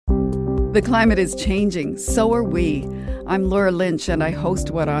The climate is changing, so are we. I'm Laura Lynch and I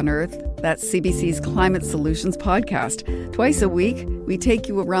host What on Earth? That's CBC's Climate Solutions podcast. Twice a week, we take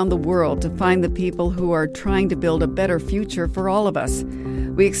you around the world to find the people who are trying to build a better future for all of us.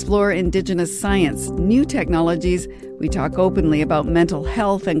 We explore Indigenous science, new technologies. We talk openly about mental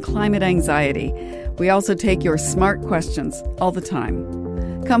health and climate anxiety. We also take your smart questions all the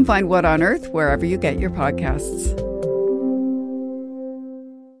time. Come find What on Earth wherever you get your podcasts.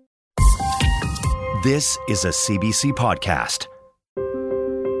 This is a CBC podcast.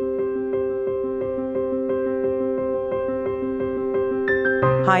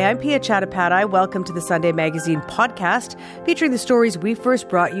 Hi, I'm Pia Chattopadhyay. Welcome to the Sunday Magazine podcast, featuring the stories we first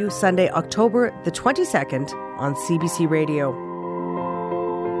brought you Sunday, October the 22nd on CBC Radio.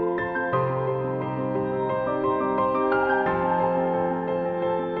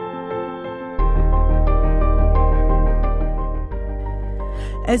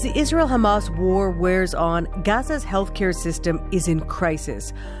 As the Israel-Hamas war wears on, Gaza's healthcare system is in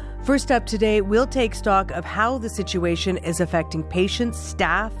crisis. First up today, we'll take stock of how the situation is affecting patients,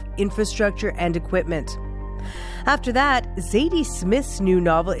 staff, infrastructure, and equipment. After that, Zadie Smith's new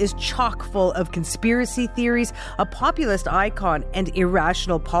novel is chock full of conspiracy theories, a populist icon, and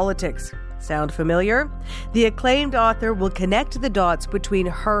irrational politics. Sound familiar? The acclaimed author will connect the dots between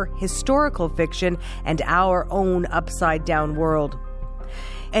her historical fiction and our own upside-down world.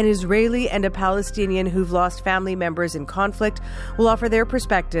 An Israeli and a Palestinian who've lost family members in conflict will offer their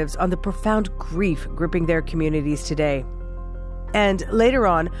perspectives on the profound grief gripping their communities today. And later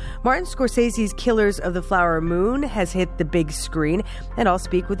on, Martin Scorsese's Killers of the Flower Moon has hit the big screen, and I'll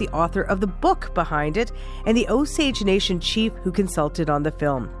speak with the author of the book behind it and the Osage Nation chief who consulted on the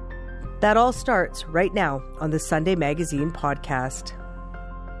film. That all starts right now on the Sunday Magazine podcast.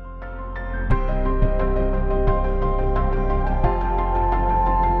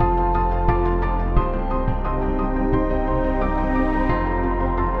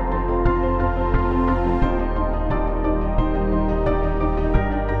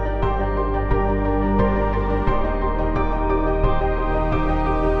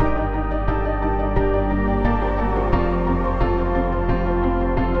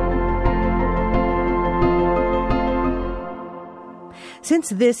 Since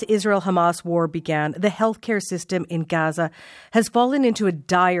this Israel-Hamas war began, the healthcare system in Gaza has fallen into a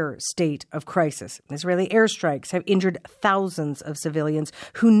dire state of crisis. Israeli airstrikes have injured thousands of civilians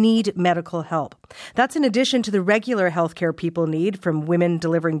who need medical help. That's in addition to the regular healthcare people need, from women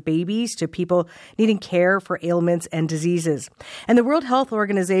delivering babies to people needing care for ailments and diseases. And the World Health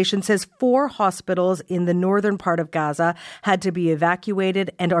Organization says 4 hospitals in the northern part of Gaza had to be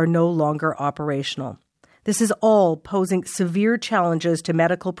evacuated and are no longer operational. This is all posing severe challenges to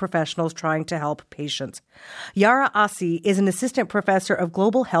medical professionals trying to help patients. Yara Assi is an assistant professor of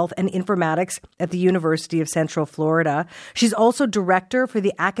global health and informatics at the University of Central Florida. She's also director for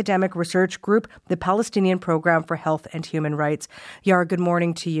the academic research group, the Palestinian Program for Health and Human Rights. Yara, good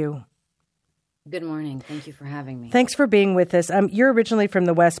morning to you. Good morning. Thank you for having me. Thanks for being with us. You're originally from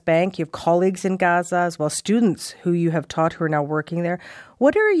the West Bank. You have colleagues in Gaza, as well as students who you have taught who are now working there.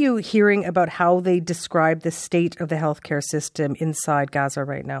 What are you hearing about how they describe the state of the healthcare system inside Gaza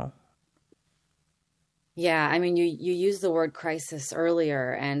right now? Yeah, I mean, you used the word crisis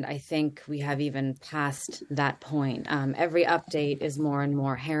earlier, and I think we have even passed that point. Every update is more and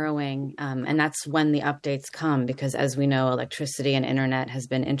more harrowing, and that's when the updates come, because as we know, electricity and internet has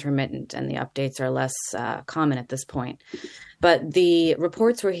been intermittent, and the updates are less common at this point. But the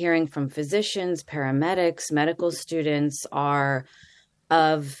reports we're hearing from physicians, paramedics, medical students are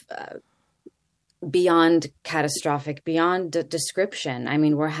of beyond catastrophic, beyond description. I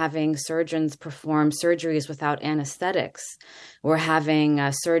mean, we're having surgeons perform surgeries without anesthetics. We're having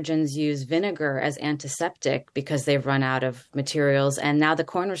surgeons use vinegar as antiseptic because they've run out of materials. And now the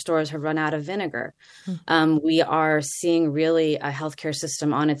corner stores have run out of vinegar. We are seeing really a healthcare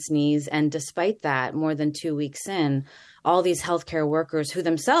system on its knees. And despite that, more than 2 weeks in, all these healthcare workers who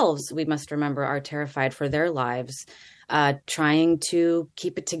themselves, we must remember, are terrified for their lives, trying to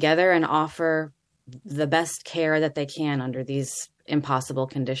keep it together and offer the best care that they can under these impossible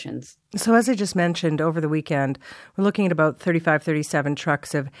conditions. So as I just mentioned, over the weekend, we're looking at about 37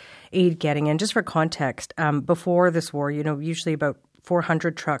 trucks of aid getting in. Just for context, before this war, usually about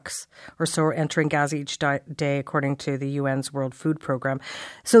 400 trucks or so are entering Gaza each day, according to the UN's World Food Program.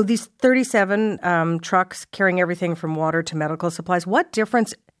 So these 37 trucks carrying everything from water to medical supplies, what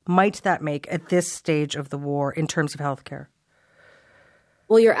difference might that make at this stage of the war in terms of healthcare?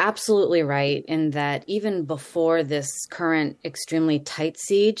 Well, you're absolutely right in that even before this current extremely tight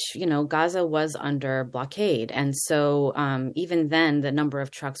siege, Gaza was under blockade. And so even then, the number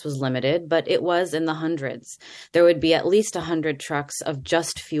of trucks was limited, but it was in the hundreds. There would be at least 100 trucks of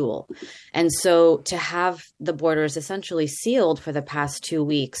just fuel. And so to have the borders essentially sealed for the past 2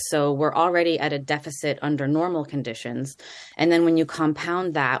 weeks, so we're already at a deficit under normal conditions. And then when you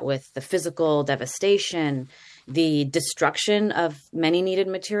compound that with the physical devastation, the destruction of many needed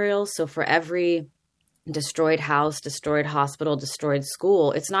materials. So for every destroyed house, destroyed hospital, destroyed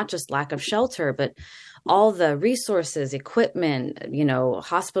school, it's not just lack of shelter, but all the resources, equipment,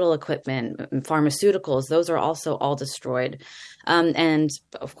 hospital equipment, pharmaceuticals, those are also all destroyed. And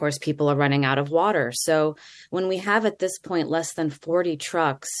of course, people are running out of water. So when we have at this point less than 40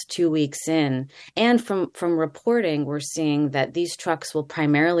 trucks 2 weeks in, and from reporting, we're seeing that these trucks will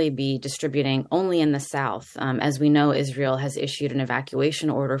primarily be distributing only in the south. As we know, Israel has issued an evacuation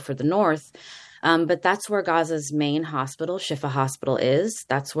order for the north. But that's where Gaza's main hospital, Shifa Hospital, is.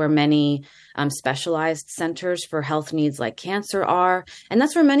 That's where many specialized centers for health needs like cancer are. And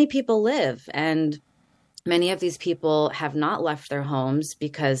that's where many people live. And many of these people have not left their homes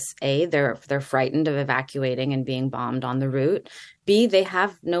because A, they're frightened of evacuating and being bombed on the route. B, they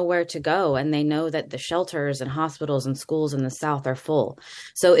have nowhere to go, and they know that the shelters and hospitals and schools in the south are full.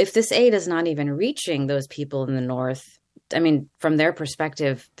 So if this aid is not even reaching those people in the north, I mean, from their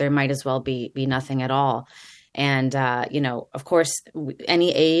perspective, there might as well be nothing at all. And, of course,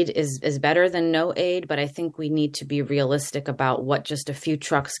 any aid is better than no aid, but I think we need to be realistic about what just a few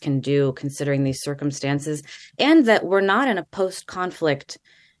trucks can do considering these circumstances, and that we're not in a post-conflict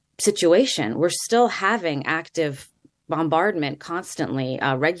situation. We're still having active bombardment constantly,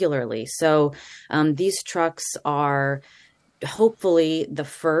 regularly. So these trucks are hopefully the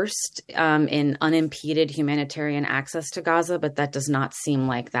first in unimpeded humanitarian access to Gaza, but that does not seem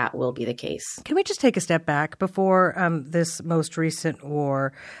like that will be the case. Can we just take a step back before this most recent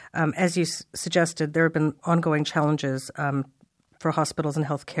war? As you suggested, there have been ongoing challenges for hospitals and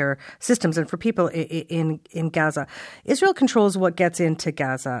healthcare systems and for people in Gaza. Israel controls what gets into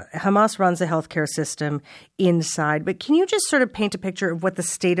Gaza. Hamas runs the healthcare system inside. But can you just sort of paint a picture of what the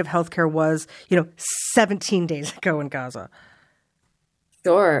state of healthcare was, 17 days ago in Gaza?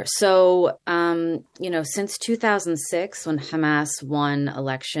 Sure. So, since 2006, when Hamas won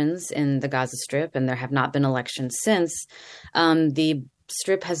elections in the Gaza Strip, and there have not been elections since, the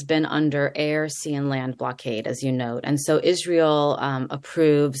Strip has been under air, sea, and land blockade, as you note. And so Israel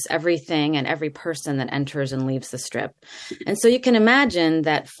approves everything and every person that enters and leaves the Strip. And so you can imagine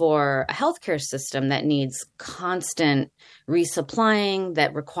that for a healthcare system that needs constant resupplying,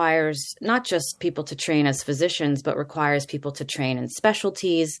 that requires not just people to train as physicians, but requires people to train in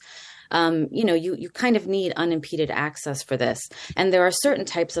specialties, you kind of need unimpeded access for this. And there are certain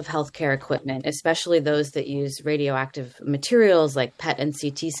types of healthcare equipment, especially those that use radioactive materials like PET and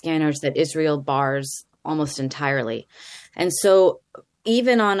CT scanners, that Israel bars almost entirely. And so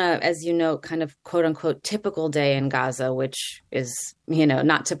even on a, as you know, kind of quote unquote typical day in Gaza, which is,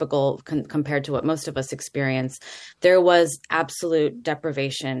 not typical compared to what most of us experience, there was absolute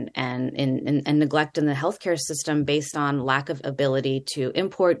deprivation and neglect in the healthcare system based on lack of ability to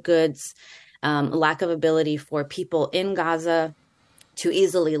import goods, lack of ability for people in Gaza to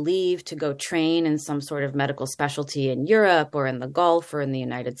easily leave to go train in some sort of medical specialty in Europe or in the Gulf or in the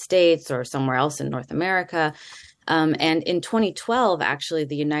United States or somewhere else in North America. And in 2012, actually,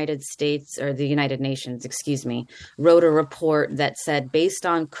 the United Nations, wrote a report that said, based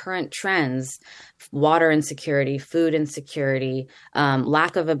on current trends, water insecurity, food insecurity,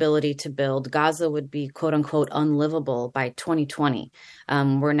 lack of ability to build, Gaza would be, quote unquote, unlivable by 2020.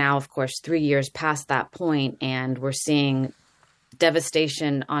 We're now, of course, 3 years past that point, and we're seeing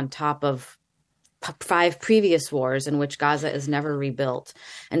devastation on top of 5 previous wars in which Gaza is never rebuilt.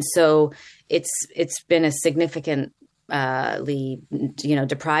 And so it's been a significantly,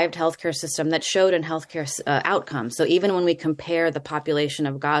 deprived healthcare system that showed in healthcare outcomes. So even when we compare the population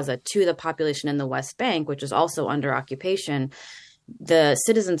of Gaza to the population in the West Bank, which is also under occupation, the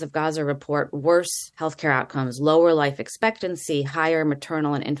citizens of Gaza report worse healthcare outcomes, lower life expectancy, higher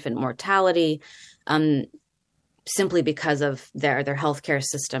maternal and infant mortality, simply because of their healthcare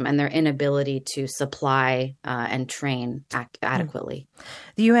system and their inability to supply and train adequately.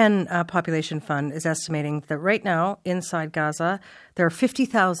 The UN Population Fund is estimating that right now inside Gaza, there are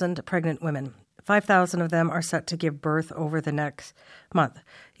 50,000 pregnant women. 5,000 of them are set to give birth over the next month.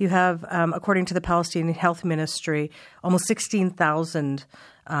 You have, according to the Palestinian Health Ministry, almost 16,000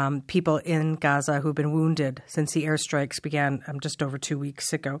 people in Gaza who've been wounded since the airstrikes began just over 2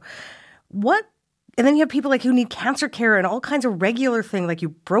 weeks ago. What And then you have people like who need cancer care and all kinds of regular things, like you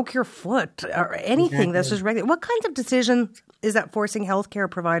broke your foot or anything that's just regular. What kinds of decisions is that forcing healthcare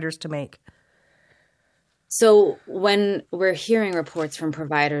providers to make? So when we're hearing reports from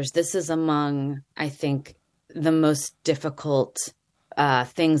providers, this is among, I think, the most difficult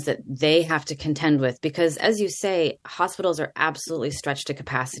things that they have to contend with, because as you say, hospitals are absolutely stretched to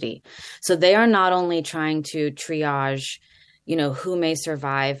capacity. So they are not only trying to triage, who may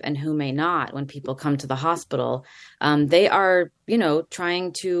survive and who may not when people come to the hospital. They are,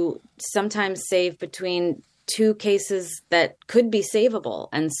 trying to sometimes save between two cases that could be savable.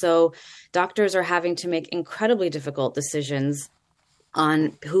 And so doctors are having to make incredibly difficult decisions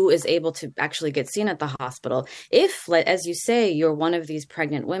on who is able to actually get seen at the hospital. If, as you say, you're one of these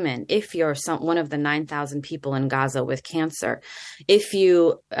pregnant women, if you're one of the 9,000 people in Gaza with cancer, if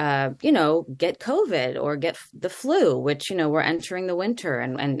you, get COVID or get the flu, which, we're entering the winter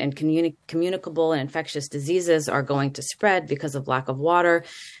and communicable and infectious diseases are going to spread because of lack of water.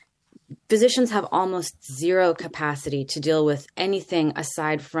 Physicians have almost zero capacity to deal with anything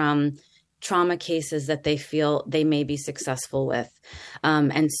aside from trauma cases that they feel they may be successful with.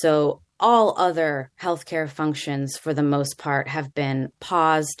 And so all other healthcare functions, for the most part, have been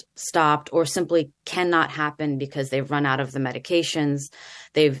paused, stopped, or simply cannot happen because they've run out of the medications.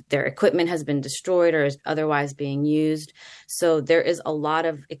 Their equipment has been destroyed or is otherwise being used. So there is a lot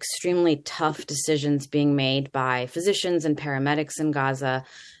of extremely tough decisions being made by physicians and paramedics in Gaza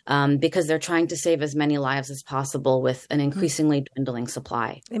because they're trying to save as many lives as possible with an increasingly dwindling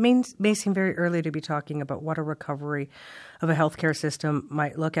supply. It may seem very early to be talking about what a recovery of a healthcare system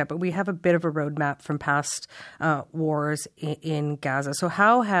might look at, but we have a bit of a roadmap from past wars in Gaza. So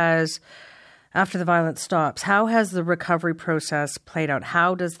after the violence stops, how has the recovery process played out?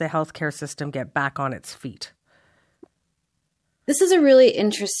 How does the healthcare system get back on its feet? This is a really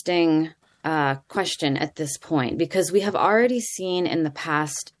interesting question at this point, because we have already seen in the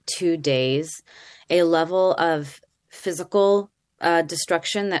past 2 days a level of physical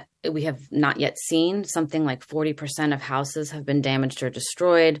destruction that we have not yet seen. Something like 40% of houses have been damaged or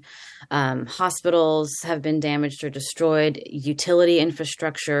destroyed. Hospitals have been damaged or destroyed. Utility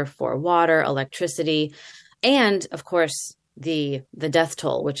infrastructure for water, electricity, and of course, the death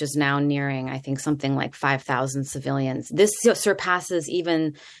toll, which is now nearing, I think, something like 5,000 civilians. This surpasses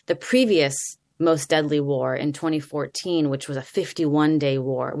even the previous most deadly war in 2014, which was a 51-day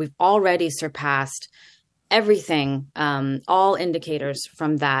war. We've already surpassed everything, all indicators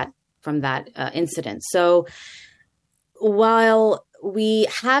from that incident. So while we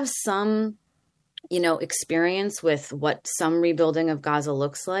have some experience with what some rebuilding of Gaza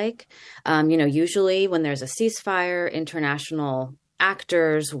looks like, usually when there's a ceasefire, international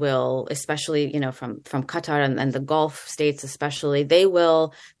actors will, especially, from Qatar and the Gulf states especially, they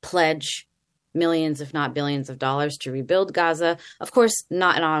will pledge millions, if not billions of dollars to rebuild Gaza. Of course,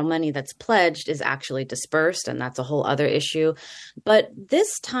 not all money that's pledged is actually dispersed, and that's a whole other issue. But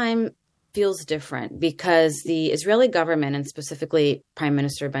this time feels different because the Israeli government, and specifically Prime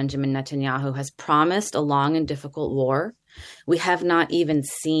Minister Benjamin Netanyahu, has promised a long and difficult war. We have not even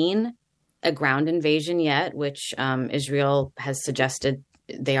seen a ground invasion yet, which Israel has suggested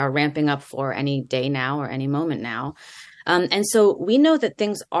they are ramping up for any day now or any moment now. And so we know that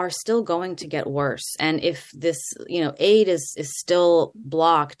things are still going to get worse. And if this, aid is still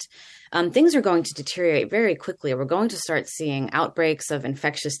blocked, things are going to deteriorate very quickly. We're going to start seeing outbreaks of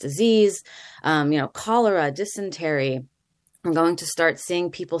infectious disease, cholera, dysentery. We're going to start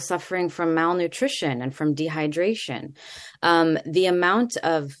seeing people suffering from malnutrition and from dehydration. The amount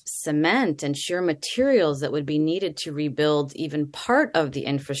of cement and sheer materials that would be needed to rebuild even part of the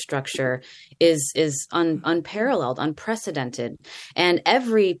infrastructure is unparalleled, unprecedented. And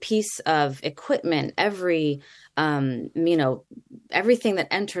every piece of equipment, everything that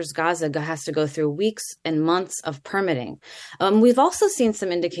enters Gaza has to go through weeks and months of permitting. We've also seen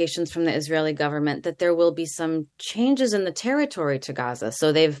some indications from the Israeli government that there will be some changes in the territory to Gaza.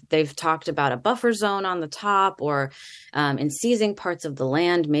 So they've talked about a buffer zone on the top, or in seizing parts of the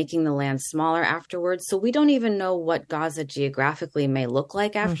land, making the land smaller afterwards. So we don't even know what Gaza geographically may look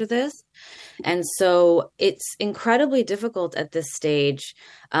like after this. And so it's incredibly difficult at this stage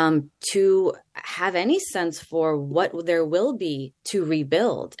to have any sense for what there will be to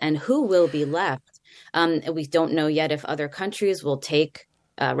rebuild and who will be left. We don't know yet if other countries will take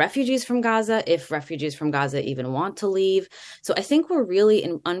refugees from Gaza, if refugees from Gaza even want to leave. So I think we're really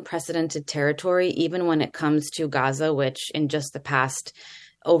in unprecedented territory, even when it comes to Gaza, which in just the past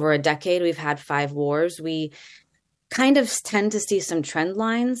over a decade, we've had 5 wars. kind of tend to see some trend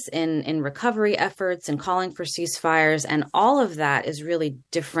lines in recovery efforts and calling for ceasefires. And all of that is really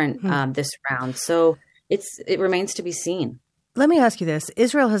different this round. So it remains to be seen. Let me ask you this.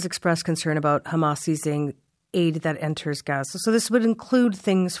 Israel has expressed concern about Hamas seizing aid that enters Gaza. So this would include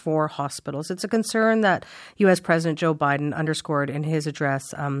things for hospitals. It's a concern that U.S. President Joe Biden underscored in his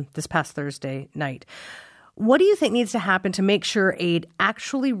address this past Thursday night. What do you think needs to happen to make sure aid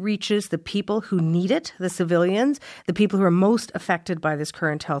actually reaches the people who need it, the civilians, the people who are most affected by this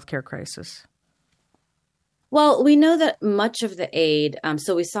current healthcare crisis? Well, we know that much of the aid,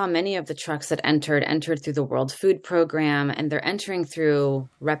 so we saw many of the trucks that entered through the World Food Program, and they're entering through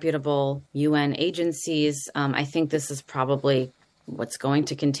reputable UN agencies. I think this is probably what's going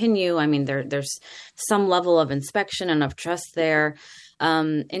to continue. I mean, there's some level of inspection and of trust there.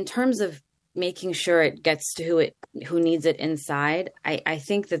 In terms of making sure it gets to who needs it inside, I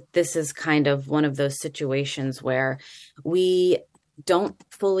think that this is kind of one of those situations where we don't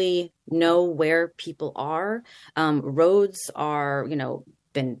fully know where people are. Roads are,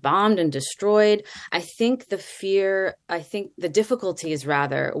 been bombed and destroyed. I think the difficulties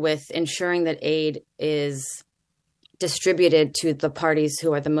rather with ensuring that aid is distributed to the parties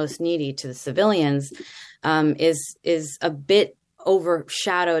who are the most needy, to the civilians, is a bit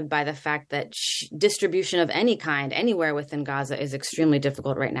overshadowed by the fact that distribution of any kind anywhere within Gaza is extremely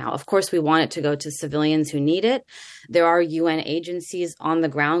difficult right now. Of course, we want it to go to civilians who need it. There are UN agencies on the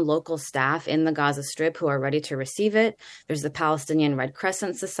ground, local staff in the Gaza Strip who are ready to receive it. There's the Palestinian Red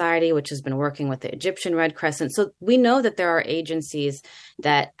Crescent Society, which has been working with the Egyptian Red Crescent. So we know that there are agencies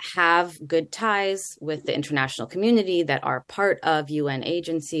that have good ties with the international community, that are part of UN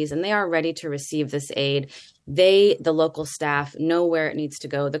agencies, and they are ready to receive this aid. The local staff, know where it needs to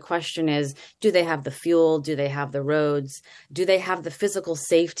go. The question is, do they have the fuel? Do they have the roads? Do they have the physical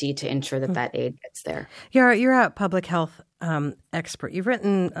safety to ensure that that aid gets there? You're a public health expert. You've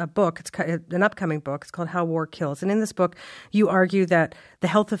written a book. It's an upcoming book. It's called How War Kills. And in this book, you argue that the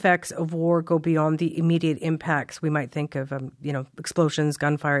health effects of war go beyond the immediate impacts we might think of, explosions,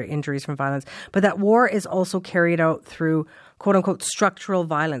 gunfire, injuries from violence, but that war is also carried out through quote unquote structural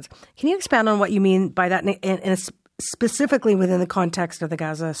violence. Can you expand on what you mean by that, and specifically within the context of the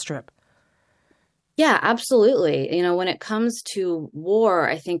Gaza Strip? Yeah, absolutely. When it comes to war,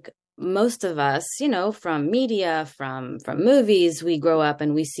 I think most of us, from media, from movies, we grow up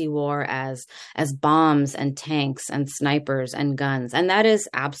and we see war as bombs and tanks and snipers and guns. And that is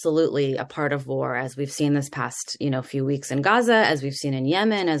absolutely a part of war, as we've seen this past, few weeks in Gaza, as we've seen in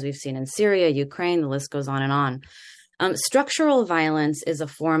Yemen, as we've seen in Syria, Ukraine, the list goes on and on. Structural violence is a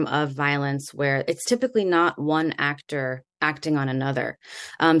form of violence where it's typically not one actor acting on another.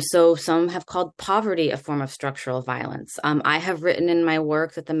 So some have called poverty a form of structural violence. I have written in my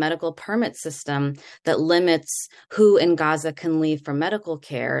work that the medical permit system that limits who in Gaza can leave for medical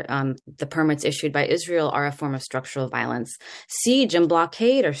care, the permits issued by Israel, are a form of structural violence. Siege and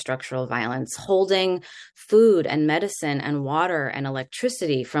blockade are structural violence. Holding food and medicine and water and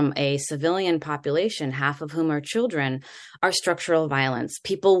electricity from a civilian population, half of whom are children, are structural violence.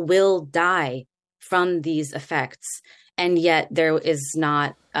 People will die from these effects, and yet there is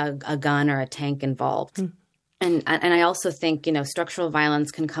not a gun or a tank involved. Mm. And I also think, structural violence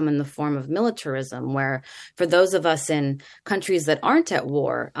can come in the form of militarism, where for those of us in countries that aren't at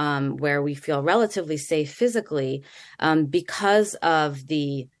war, where we feel relatively safe physically, because of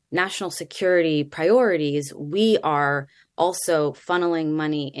the national security priorities, we are also funneling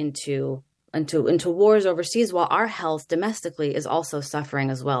money into wars overseas, while our health domestically is also suffering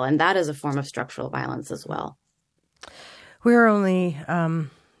as well. And that is a form of structural violence as well. We're only,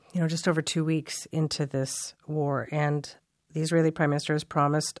 just over 2 weeks into this war, and the Israeli Prime Minister has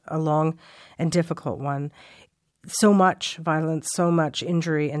promised a long and difficult one. So much violence, so much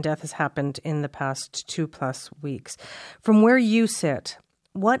injury and death has happened in the past 2+ weeks. From where you sit,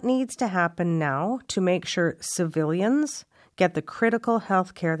 what needs to happen now to make sure civilians get the critical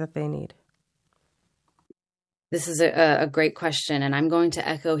health care that they need? This is a great question, and I'm going to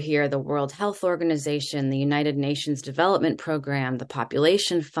echo here the World Health Organization, the United Nations Development Program, the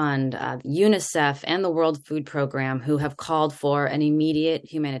Population Fund, UNICEF, and the World Food Program, who have called for an immediate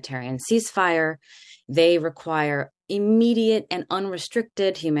humanitarian ceasefire. They require immediate and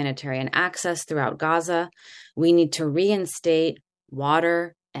unrestricted humanitarian access throughout Gaza. We need to reinstate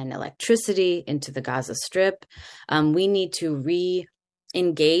water and electricity into the Gaza Strip. We need to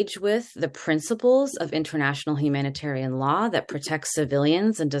engage with the principles of international humanitarian law that protects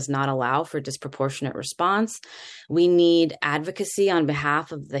civilians and does not allow for disproportionate response. We need advocacy on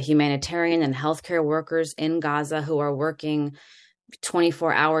behalf of the humanitarian and healthcare workers in Gaza who are working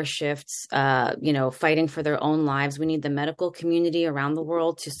 24-hour shifts, fighting for their own lives. We need the medical community around the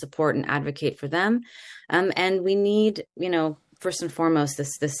world to support and advocate for them. And we need, first and foremost,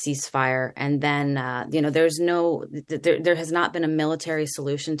 this ceasefire. And then, there has not been a military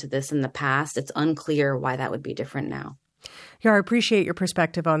solution to this in the past. It's unclear why that would be different now. Yara, I appreciate your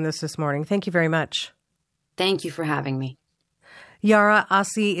perspective on this morning. Thank you very much. Thank you for having me. Yara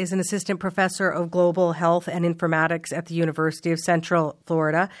Assi is an assistant professor of global health and informatics at the University of Central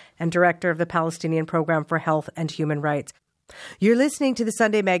Florida and director of the Palestinian Program for Health and Human Rights. You're listening to the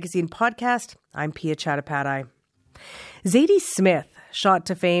Sunday Magazine podcast. I'm Pia Chattopadhyay. Zadie Smith shot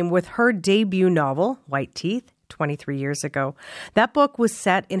to fame with her debut novel, White Teeth, 23 years ago. That book was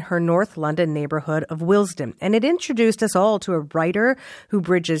set in her North London neighbourhood of Willesden, and it introduced us all to a writer who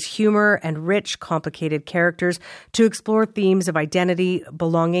bridges humour and rich, complicated characters to explore themes of identity,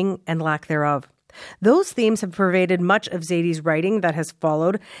 belonging, and lack thereof. Those themes have pervaded much of Zadie's writing that has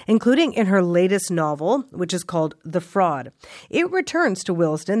followed, including in her latest novel, which is called The Fraud. It returns to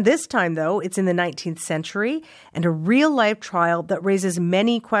Willesden. This time, though, it's in the 19th century and a real-life trial that raises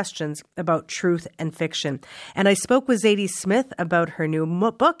many questions about truth and fiction. And I spoke with Zadie Smith about her new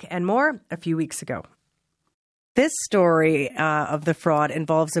book and more a few weeks ago. This story of The Fraud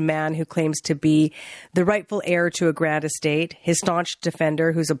involves a man who claims to be the rightful heir to a grand estate, his staunch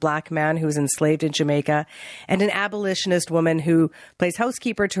defender, who's a black man who was enslaved in Jamaica, and an abolitionist woman who plays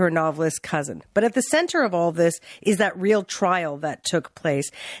housekeeper to her novelist cousin. But at the center of all this is that real trial that took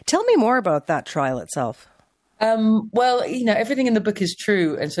place. Tell me more about that trial itself. Everything in the book is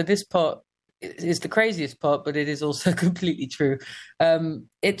true. And so this part is the craziest part, but it is also completely true.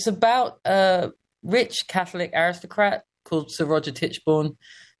 It's about rich Catholic aristocrat called Sir Roger Tichborne,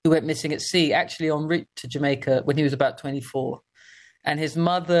 who went missing at sea, actually en route to Jamaica when he was about 24. And his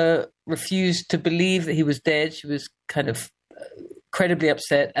mother refused to believe that he was dead. She was kind of incredibly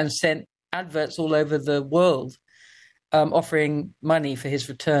upset and sent adverts all over the world offering money for his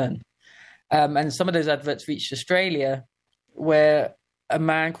return. And some of those adverts reached Australia, where a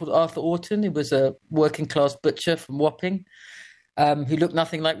man called Arthur Orton, who was a working class butcher from Wapping, who looked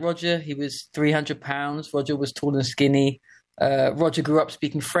nothing like Roger. He was 300 pounds. Roger was tall and skinny. Roger grew up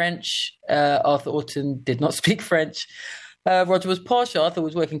speaking French. Arthur Orton did not speak French. Roger was posh. Arthur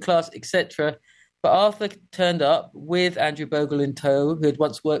was working class, etc. But Arthur turned up with Andrew Bogle in tow, who had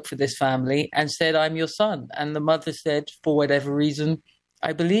once worked for this family, and said, "I'm your son." And the mother said, for whatever reason,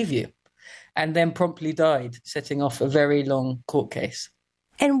 "I believe you." And then promptly died, setting off a very long court case.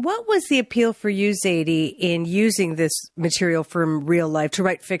 And what was the appeal for you, Zadie, in using this material from real life to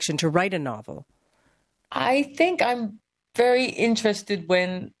write fiction, to write a novel? I think I'm very interested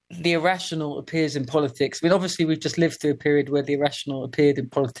when the irrational appears in politics. I mean, obviously, we've just lived through a period where the irrational appeared in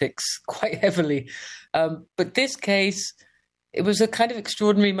politics quite heavily. But this case, it was a kind of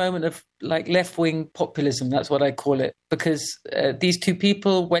extraordinary moment of like left-wing populism. That's what I call it, because these two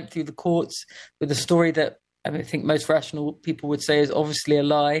people went through the courts with a story that I think most rational people would say is obviously a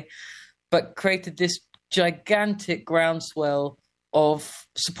lie, but created this gigantic groundswell of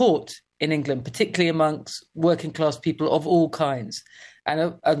support in England, particularly amongst working class people of all kinds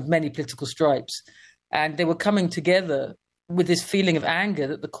and of many political stripes. And they were coming together with this feeling of anger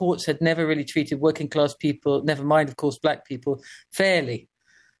that the courts had never really treated working class people, never mind, of course, black people, fairly.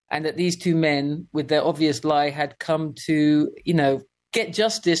 And that these two men, with their obvious lie, had come to, get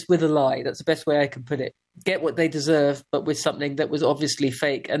justice with a lie. That's the best way I can put it. Get what they deserve, but with something that was obviously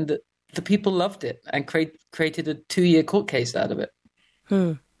fake. And the people loved it and created a 2-year court case out of it.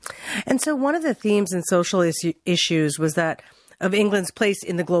 And so one of the themes in social issues was that of England's place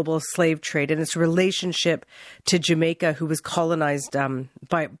in the global slave trade and its relationship to Jamaica, who was colonized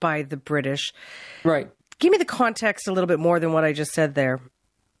by the British. Right. Give me the context a little bit more than what I just said there.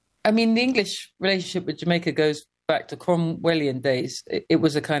 I mean, the English relationship with Jamaica goes back to Cromwellian days. It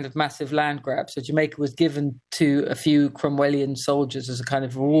was a kind of massive land grab. So Jamaica was given to a few Cromwellian soldiers as a kind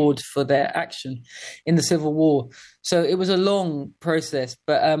of reward for their action in the Civil War. So it was a long process.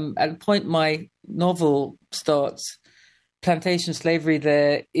 But at the point my novel starts, plantation slavery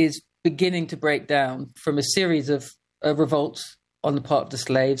there is beginning to break down from a series of revolts on the part of the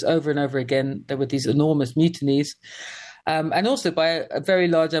slaves. Over and over again, there were these enormous mutinies. And also by a very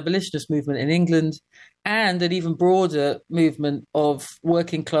large abolitionist movement in England, and an even broader movement of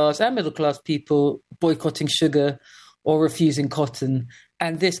working class and middle class people boycotting sugar or refusing cotton.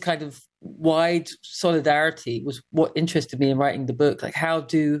 And this kind of wide solidarity was what interested me in writing the book. Like, how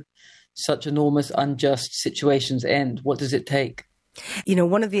do such enormous, unjust situations end? What does it take? You know,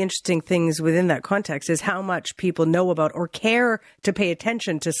 one of the interesting things within that context is how much people know about or care to pay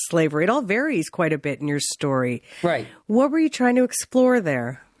attention to slavery. It all varies quite a bit in your story. Right. What were you trying to explore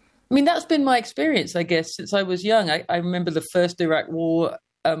there? I mean, that's been my experience, I guess, since I was young. I remember the first Iraq War,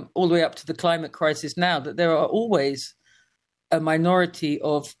 all the way up to the climate crisis now, that there are always a minority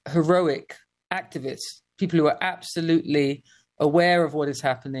of heroic activists, people who are absolutely aware of what is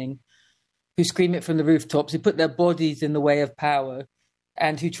happening, who scream it from the rooftops, who put their bodies in the way of power,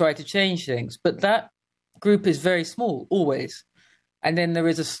 and who try to change things. But that group is very small, always. And then there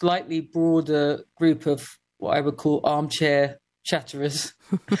is a slightly broader group of what I would call armchair chatterers,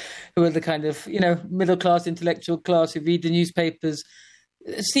 who are the kind of, middle-class, intellectual class who read the newspapers,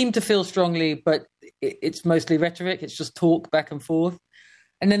 seem to feel strongly, but it's mostly rhetoric. It's just talk back and forth.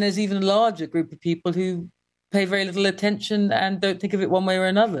 And then there's even a larger group of people who pay very little attention and don't think of it one way or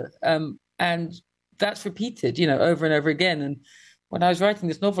another. And that's repeated, over and over again. And when I was writing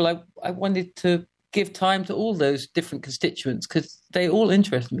this novel, I wanted to give time to all those different constituents because they all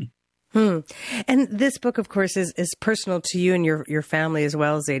interest me. And this book, of course, is personal to you and your family as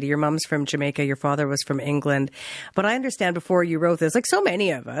well, Zadie. Your mom's from Jamaica. Your father was from England. But I understand before you wrote this, like so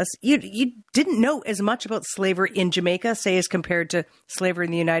many of us, you didn't know as much about slavery in Jamaica, say, as compared to slavery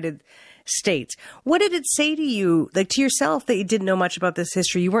in the United States. What did it say to you, like to yourself, that you didn't know much about this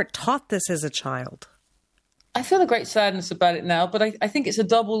history? You weren't taught this as a child. I feel a great sadness about it now, but I think it's a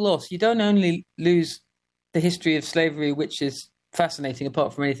double loss. You don't only lose the history of slavery, which is fascinating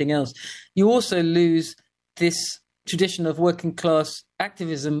apart from anything else. You also lose this tradition of working class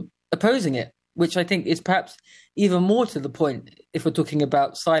activism opposing it, which I think is perhaps even more to the point if we're talking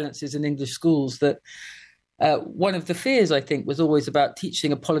about silences in English schools, that one of the fears, I think, was always about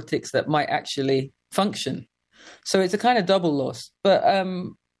teaching a politics that might actually function. So it's a kind of double loss. But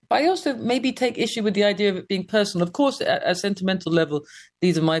I also maybe take issue with the idea of it being personal. Of course, at a sentimental level,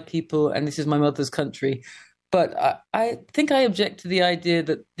 these are my people and this is my mother's country. But I think I object to the idea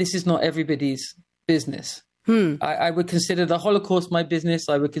that this is not everybody's business. I would consider the Holocaust my business.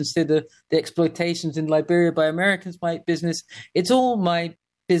 I would consider the exploitations in Liberia by Americans my business. It's all my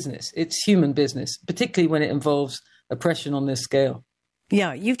business. It's human business, particularly when it involves oppression on this scale.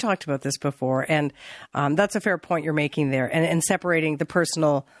 Yeah, you've talked about this before, and that's a fair point you're making there, and separating the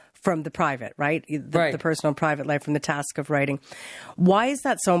personal from the private, right? The personal and private life from the task of writing. Why is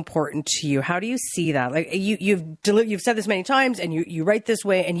that so important to you? How do you see that? Like you've said this many times, and you write this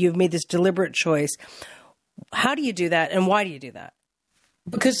way, and you've made this deliberate choice. How do you do that, and why do you do that?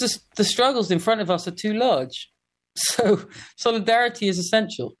 Because the struggles in front of us are too large. So solidarity is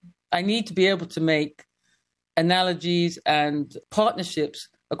essential. I need to be able to make analogies and partnerships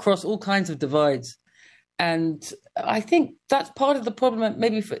across all kinds of divides. And I think that's part of the problem,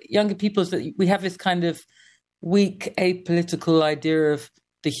 maybe for younger people, is that we have this kind of weak, apolitical idea of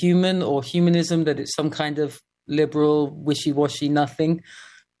the human or humanism, that it's some kind of liberal, wishy-washy nothing.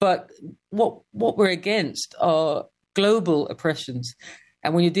 But what we're against are global oppressions.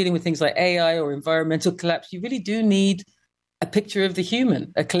 And when you're dealing with things like AI or environmental collapse, you really do need a picture of the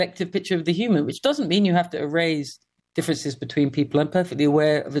human, a collective picture of the human, which doesn't mean you have to erase differences between people. I'm perfectly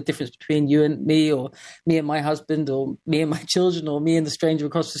aware of the difference between you and me, or me and my husband, or me and my children, or me and the stranger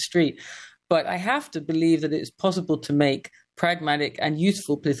across the street. But I have to believe that it's possible to make pragmatic and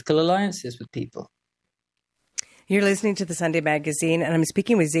useful political alliances with people. You're listening to The Sunday Magazine, and I'm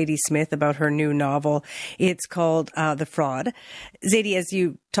speaking with Zadie Smith about her new novel. It's called The Fraud. Zadie, as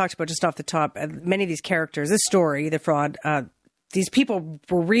you talked about just off the top, many of these characters, this story, The Fraud, these people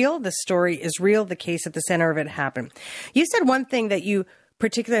were real. The story is real. The case at the center of it happened. You said one thing that you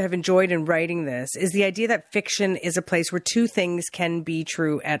particularly have enjoyed in writing this is the idea that fiction is a place where two things can be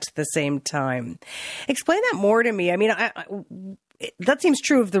true at the same time. Explain that more to me. I mean, that seems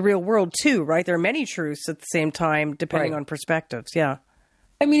true of the real world too, right? There are many truths at the same time, depending on perspectives. Yeah.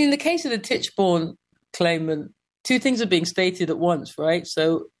 I mean, in the case of the Tichborne claimant, two things are being stated at once, right?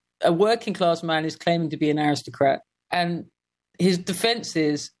 So a working class man is claiming to be an aristocrat, and his defense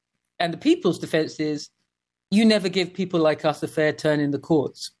is, and the people's defense is, you never give people like us a fair turn in the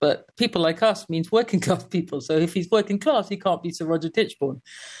courts. But people like us means working class people. So if he's working class, he can't be Sir Roger Tichborne.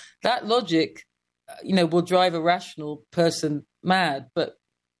 That logic, will drive a rational person mad. But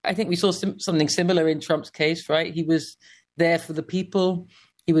I think we saw something similar in Trump's case, right? He was there for the people.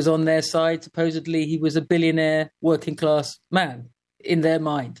 He was on their side. Supposedly, he was a billionaire working class man in their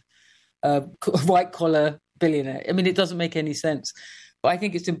mind, white collar billionaire. I mean, it doesn't make any sense. But I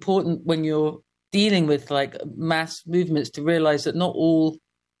think it's important when you're dealing with like mass movements to realize that not all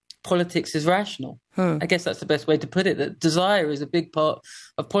politics is rational. I guess that's the best way to put it, that desire is a big part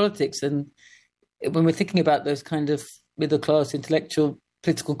of politics. And when we're thinking about those kind of middle class, intellectual,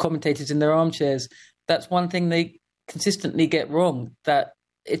 political commentators in their armchairs, that's one thing they consistently get wrong, that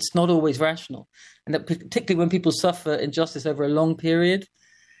it's not always rational. And that particularly when people suffer injustice over a long period,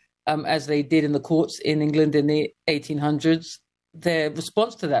 as they did in the courts in England in the 1800s, their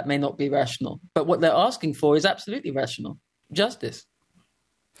response to that may not be rational. But what they're asking for is absolutely rational, justice.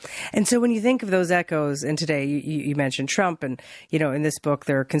 And so when you think of those echoes, and today you mentioned Trump, and, in this book,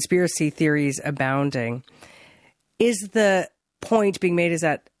 there are conspiracy theories abounding. Is the point being made is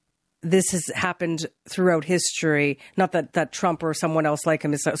that this has happened throughout history, not that Trump or someone else like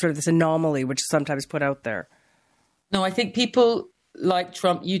him is sort of this anomaly, which is sometimes put out there? No, I think people like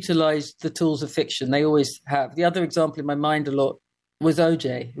Trump utilize the tools of fiction. They always have. The other example in my mind a lot was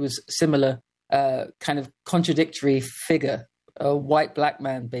OJ, who was a similar kind of contradictory figure, a white black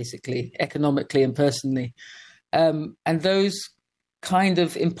man, basically, economically and personally. And those kind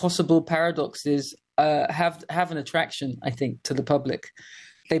of impossible paradoxes have an attraction, I think, to the public.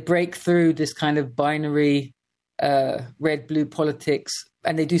 They break through this kind of binary red-blue politics,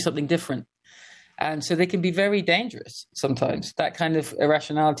 and they do something different. And so they can be very dangerous sometimes. That kind of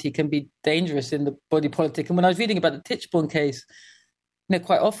irrationality can be dangerous in the body politic. And when I was reading about the Tichborne case,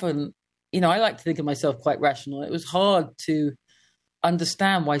 quite often, I like to think of myself quite rational. It was hard to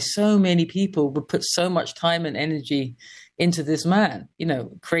understand why so many people would put so much time and energy into this man,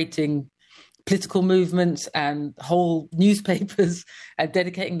 creating political movements and whole newspapers and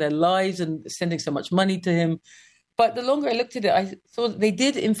dedicating their lives and sending so much money to him. But the longer I looked at it, I thought they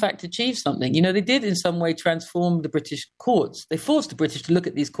did, in fact, achieve something. They did in some way transform the British courts. They forced the British to look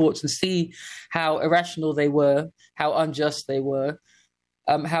at these courts and see how irrational they were, how unjust they were,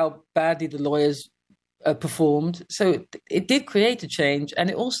 how badly the lawyers performed. So it did create a change. And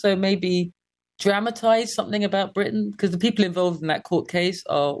it also maybe dramatized something about Britain, because the people involved in that court case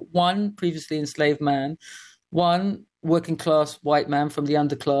are one previously enslaved man, one working class white man from the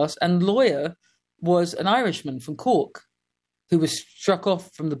underclass, and lawyer was an Irishman from Cork who was struck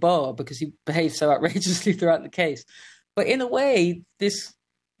off from the bar because he behaved so outrageously throughout the case. But in a way, this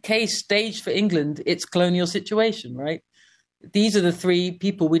case staged for England its colonial situation, right? These are the three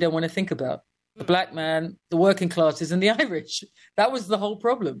people we don't want to think about. The black man, the working classes, and the Irish. That was the whole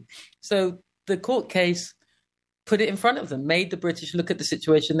problem. So the court case put it in front of them, made the British look at the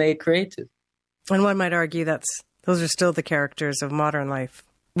situation they had created. And one might argue those are still the characters of modern life.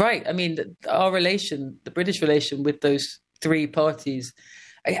 Right. I mean, our relation, the British relation with those three parties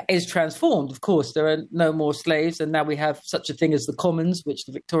is transformed. Of course, there are no more slaves. And now we have such a thing as the Commons, which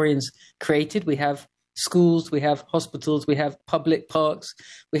the Victorians created. We have schools, we have hospitals, we have public parks,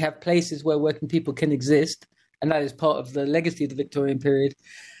 we have places where working people can exist. And that is part of the legacy of the Victorian period.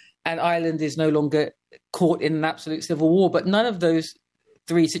 And Ireland is no longer caught in an absolute civil war. But none of those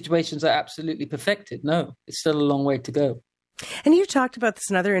three situations are absolutely perfected. No, it's still a long way to go. And you've talked about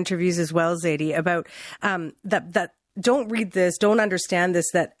this in other interviews as well, Zadie, about that don't read this, don't understand this,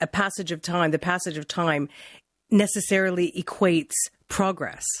 that the passage of time necessarily equates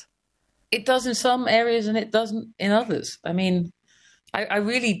progress. It does in some areas and it doesn't in others. I mean, I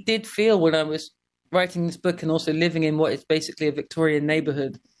really did feel when I was writing this book and also living in what is basically a Victorian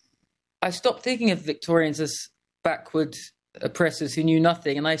neighborhood, I stopped thinking of Victorians as backward oppressors who knew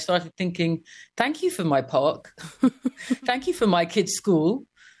nothing. And I started thinking, thank you for my park. Thank you for my kids' school.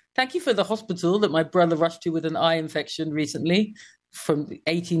 Thank you for the hospital that my brother rushed to with an eye infection recently from the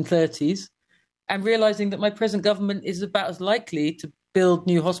 1830s. And realizing that my present government is about as likely to build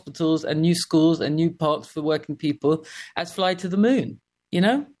new hospitals and new schools and new parks for working people as fly to the moon,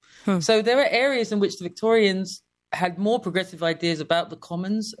 So there are areas in which the Victorians had more progressive ideas about the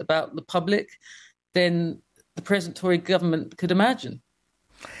commons, about the public, than the present Tory government could imagine.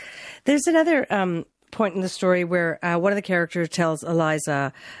 There's another point in the story where one of the characters tells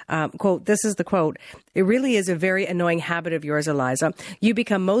Eliza, quote, this is the quote, "It really is a very annoying habit of yours, Eliza. You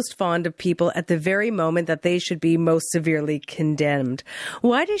become most fond of people at the very moment that they should be most severely condemned."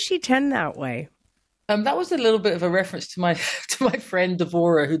 Why does she tend that way? That was a little bit of a reference to my friend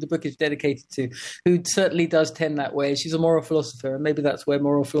Devora, who the book is dedicated to, who certainly does tend that way. She's a moral philosopher, and maybe that's where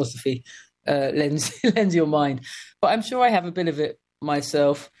moral philosophy lends your mind. But I'm sure I have a bit of it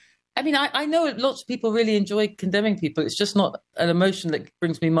myself. I mean, I know lots of people really enjoy condemning people. It's just not an emotion that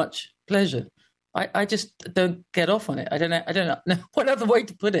brings me much pleasure. I just don't get off on it. I don't know what other way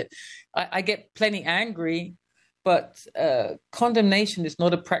to put it. I get plenty angry, but condemnation is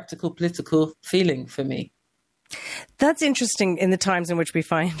not a practical political feeling for me. That's interesting in the times in which we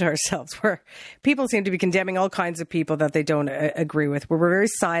find ourselves, where people seem to be condemning all kinds of people that they don't agree with, where we're very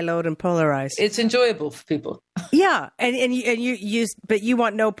siloed and polarized. It's enjoyable for people. Yeah, and you but you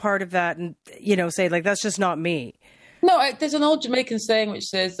want no part of that, and say like that's just not me. No, there's an old Jamaican saying which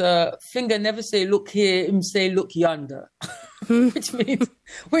says, "Finger never say look here, him say look yonder,"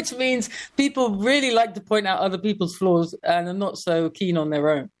 which means people really like to point out other people's flaws and are not so keen on their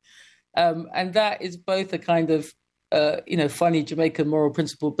own. And that is both a kind of funny Jamaican moral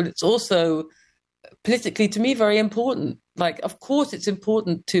principle, but it's also politically, to me, very important. Like, of course, it's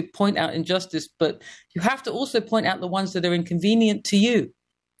important to point out injustice, but you have to also point out the ones that are inconvenient to you.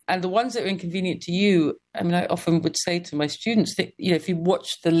 And the ones that are inconvenient to you, I mean, I often would say to my students that, if you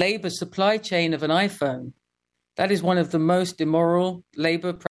watch the labor supply chain of an iPhone, that is one of the most immoral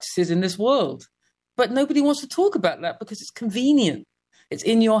labor practices in this world. But nobody wants to talk about that because it's convenient. It's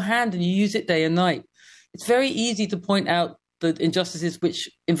in your hand and you use it day and night. It's very easy to point out the injustices which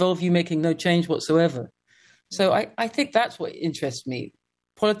involve you making no change whatsoever. So I think that's what interests me.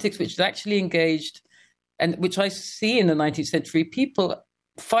 Politics which is actually engaged, and which I see in the 19th century, people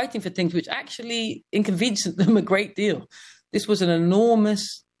fighting for things which actually inconvenience them a great deal. This was an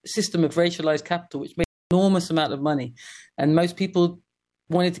enormous system of racialized capital which made an enormous amount of money. And most people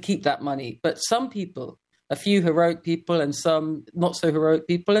wanted to keep that money. But some people, a few heroic people and some not so heroic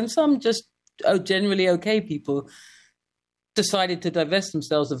people and some just generally okay people, decided to divest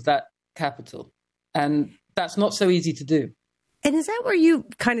themselves of that capital. And that's not so easy to do. And is that where you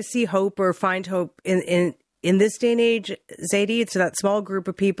kind of see hope or find hope in this day and age, Zadie? It's that small group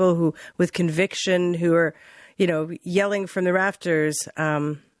of people who, with conviction, who are, yelling from the rafters,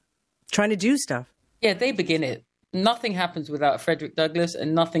 trying to do stuff. Yeah, they begin it. Nothing happens without Frederick Douglass,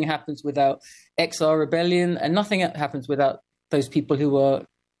 and nothing happens without XR Rebellion, and nothing happens without those people who are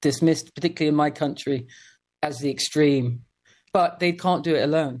dismissed, particularly in my country, as the extreme. But they can't do it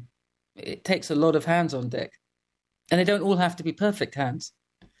alone. It takes a lot of hands on deck. And they don't all have to be perfect hands.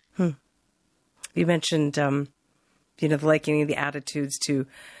 You mentioned, the likening the attitudes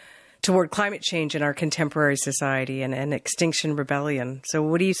toward climate change in our contemporary society and Extinction Rebellion. So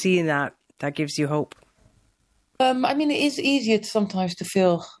what do you see in that gives you hope? I mean, it is easier sometimes to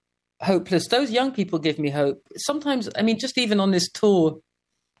feel hopeless. Those young people give me hope. Sometimes, I mean, just even on this tour,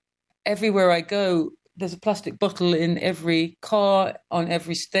 everywhere I go, there's a plastic bottle in every car, on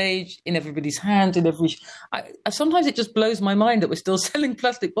every stage, in everybody's hand, sometimes it just blows my mind that we're still selling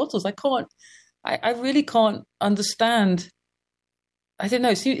plastic bottles. I really can't understand. I don't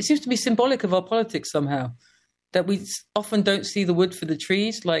know. It seems to be symbolic of our politics somehow, that we often don't see the wood for the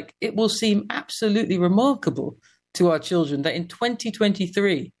trees. Like, it will seem absolutely remarkable to our children that in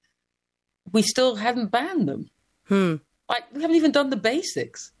 2023, we still haven't banned them. Like, we haven't even done the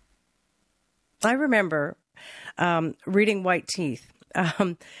basics. I remember reading White Teeth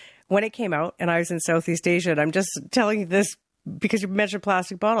when it came out, and I was in Southeast Asia, and I'm just telling you this because you mentioned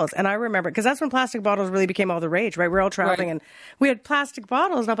plastic bottles. And I remember, because that's when plastic bottles really became all the rage, right? We're all traveling, and we had plastic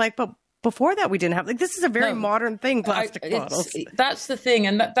bottles, and I'm like, but before that we didn't have, this is a very modern thing, plastic bottles. That's the thing,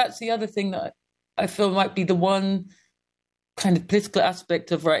 and that's the other thing that I feel might be the one kind of political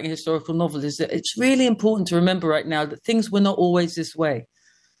aspect of writing a historical novel, is that it's really important to remember right now that things were not always this way.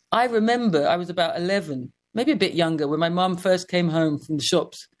 I remember I was about 11, maybe a bit younger, when my mum first came home from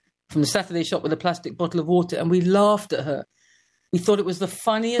the Saturday shop with a plastic bottle of water, and we laughed at her. We thought it was the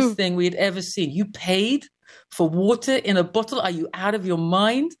funniest thing we had ever seen. You paid for water in a bottle? Are you out of your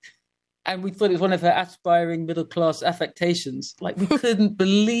mind? And we thought it was one of her aspiring middle-class affectations. Like, we couldn't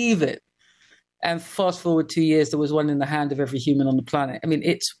believe it. And fast forward 2 years, there was one in the hand of every human on the planet. I mean,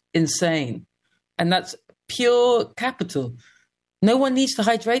 it's insane. And that's pure capital. No one needs to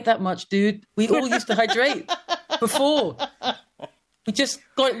hydrate that much, dude. We all used to hydrate before.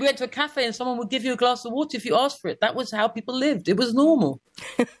 We went to a cafe and someone would give you a glass of water if you asked for it. That was how people lived. It was normal.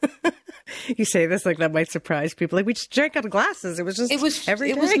 You say this like that might surprise people. Like, we just drank out of glasses. It was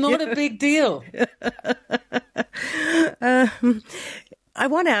every day. It was not a big deal. I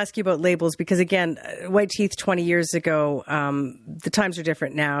want to ask you about labels because, again, White Teeth 20 years ago, the times are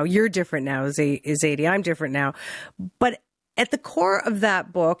different now. You're different now, Zadie. I'm different now. But at the core of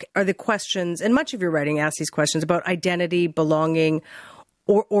that book are the questions, and much of your writing asks these questions about identity, belonging,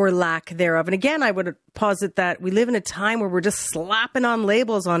 or lack thereof. And again, I would posit that we live in a time where we're just slapping on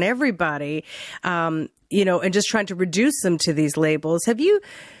labels on everybody, and just trying to reduce them to these labels. Have you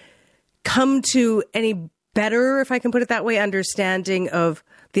come to any better, if I can put it that way, understanding of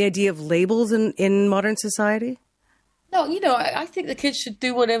the idea of labels in modern society? No, I think the kids should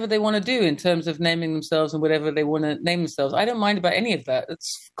do whatever they want to do in terms of naming themselves and whatever they want to name themselves. I don't mind about any of that.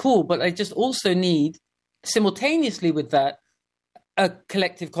 It's cool. But I just also need, simultaneously with that, a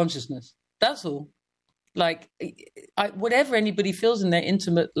collective consciousness. That's all. Like, whatever anybody feels in their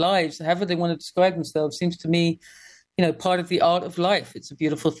intimate lives, however they want to describe themselves, seems to me, part of the art of life. It's a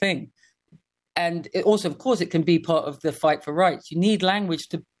beautiful thing. And it also, of course, it can be part of the fight for rights. You need language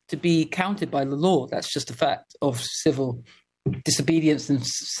to be counted by the law. That's just a fact of civil disobedience and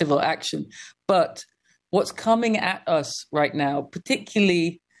civil action. But what's coming at us right now,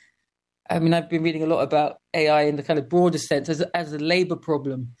 particularly, I mean, I've been reading a lot about AI in the kind of broader sense as a labor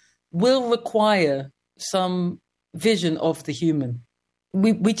problem, will require some vision of the human.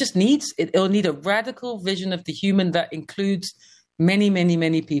 We just need it. It'll need a radical vision of the human that includes many, many,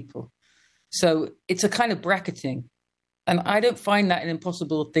 many people. So it's a kind of bracketing. And I don't find that an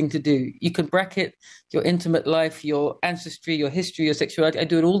impossible thing to do. You can bracket your intimate life, your ancestry, your history, your sexuality. I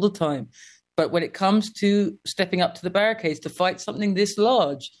do it all the time. But when it comes to stepping up to the barricades to fight something this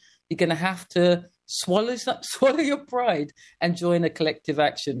large, you're going to have to swallow your pride and join a collective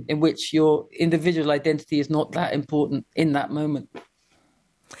action in which your individual identity is not that important in that moment.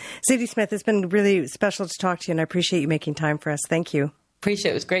 Zadie Smith, it's been really special to talk to you, and I appreciate you making time for us. Thank you. Appreciate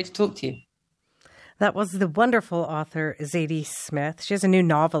it. It was great to talk to you. That was the wonderful author, Zadie Smith. She has a new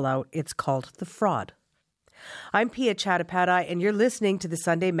novel out. It's called The Fraud. I'm Pia Chattopadhyay, and you're listening to the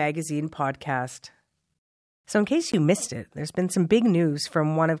Sunday Magazine podcast. So in case you missed it, there's been some big news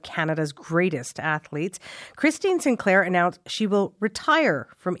from one of Canada's greatest athletes. Christine Sinclair announced she will retire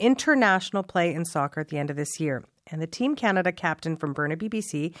from international play in soccer at the end of this year. And the Team Canada captain from Burnaby,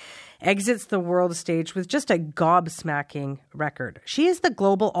 BC, exits the world stage with just a gobsmacking record. She is the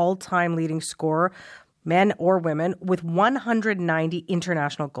global all-time leading scorer, men or women, with 190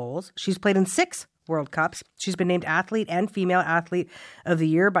 international goals. She's played in 6 World Cups. She's been named Athlete and Female Athlete of the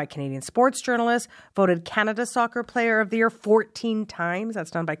Year by Canadian sports journalists, voted Canada Soccer Player of the Year 14 times.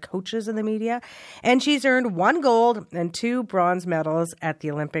 That's done by coaches in the media. And she's earned 1 gold and 2 bronze medals at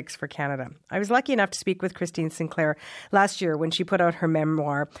the Olympics for Canada. I was lucky enough to speak with Christine Sinclair last year when she put out her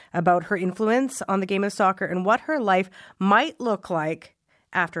memoir about her influence on the game of soccer and what her life might look like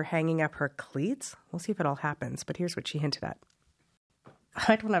after hanging up her cleats. We'll see if it all happens, but here's what she hinted at.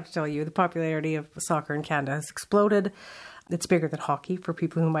 I don't have to tell you, the popularity of soccer in Canada has exploded. It's bigger than hockey for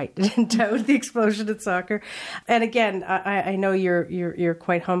people who might doubt the explosion in soccer. And again, I know you're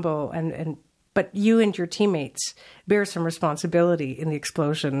quite humble, but you and your teammates bear some responsibility in the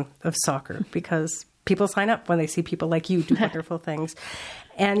explosion of soccer because people sign up when they see people like you do wonderful things.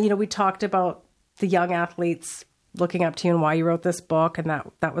 And, you know, we talked about the young athletes looking up to you and why you wrote this book, and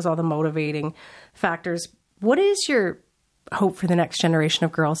that was all the motivating factors. What is your hope for the next generation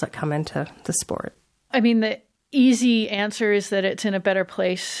of girls that come into the sport? I mean, the easy answer is that it's in a better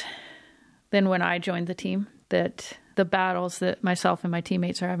place than when I joined the team, that the battles that myself and my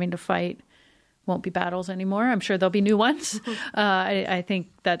teammates are having to fight won't be battles anymore. I'm sure there'll be new ones. I think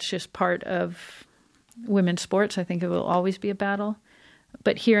that's just part of women's sports. I think it will always be a battle.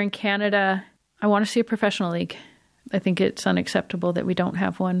 But here in Canada, I want to see a professional league. I think it's unacceptable that we don't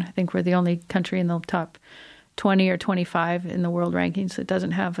have one. I think we're the only country in the top 20 or 25 in the world rankings that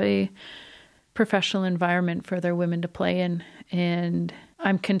doesn't have a professional environment for their women to play in. And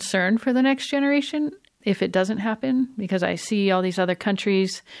I'm concerned for the next generation if it doesn't happen, because I see all these other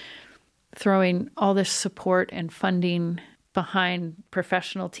countries throwing all this support and funding behind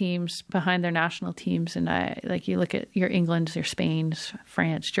professional teams, behind their national teams. And you look at your England's, your Spain's,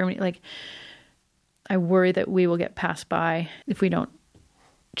 France, Germany, I worry that we will get passed by if we don't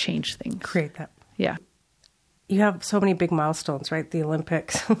change things. Create that. Yeah. You have so many big milestones, right? The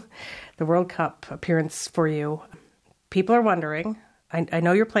Olympics, the World Cup appearance for you. People are wondering, I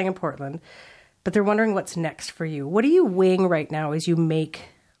know you're playing in Portland, but they're wondering what's next for you. What are you weighing right now as you make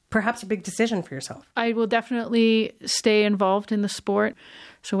perhaps a big decision for yourself? I will definitely stay involved in the sport.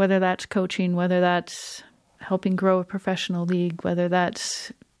 So whether that's coaching, whether that's helping grow a professional league, whether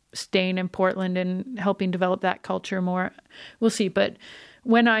that's staying in Portland and helping develop that culture more, we'll see. But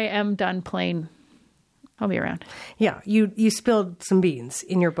when I am done playing, I'll be around. Yeah, you spilled some beans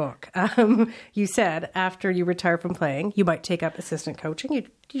in your book. You said after you retire from playing, you might take up assistant coaching. You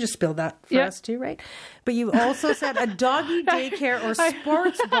just spilled that for us too, right? But you also said a doggy daycare or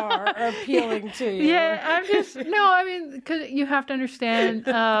sports bar are appealing to you. Yeah, because you have to understand,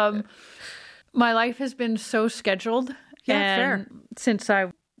 my life has been so scheduled. Yeah, fair. Since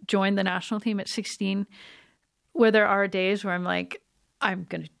I joined the national team at 16, where there are days where I'm like, I'm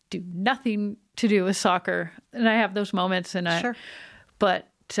going to do nothing to do with soccer. And I have those moments and I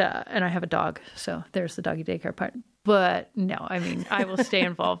have a dog. So there's the doggy daycare part. But no, I will stay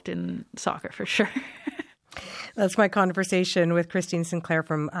involved in soccer for sure. That's my conversation with Christine Sinclair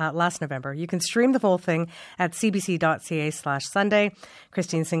from last November. You can stream the whole thing at cbc.ca/Sunday.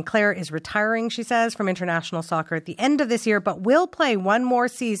 Christine Sinclair is retiring, she says, from international soccer at the end of this year, but will play one more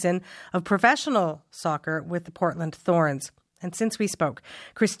season of professional soccer with the Portland Thorns. And since we spoke,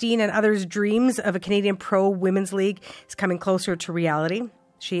 Christine and others' dreams of a Canadian pro women's league is coming closer to reality.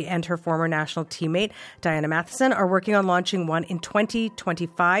 She and her former national teammate, Diana Matheson, are working on launching one in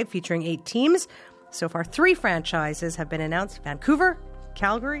 2025 featuring 8 teams. So far, 3 franchises have been announced: Vancouver,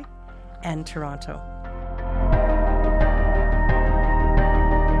 Calgary, and Toronto.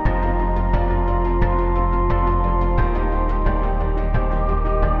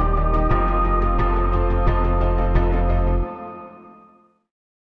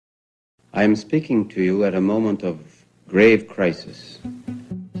 I am speaking to you at a moment of grave crisis.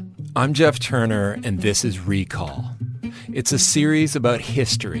 I'm Jeff Turner, and this is Recall. It's a series about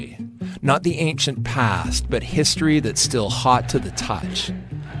history. Not the ancient past, but history that's still hot to the touch.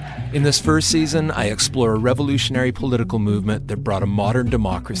 In this first season, I explore a revolutionary political movement that brought a modern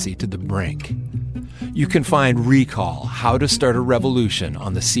democracy to the brink. You can find Recall, How to Start a Revolution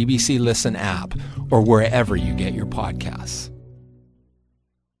on the CBC Listen app or wherever you get your podcasts.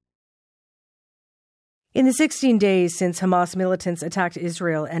 In the 16 days since Hamas militants attacked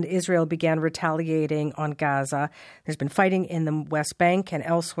Israel and Israel began retaliating on Gaza, there's been fighting in the West Bank and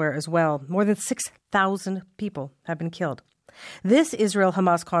elsewhere as well. More than 6,000 people have been killed. This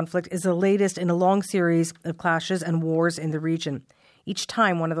Israel-Hamas conflict is the latest in a long series of clashes and wars in the region. Each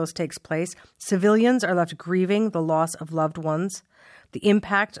time one of those takes place, civilians are left grieving the loss of loved ones. The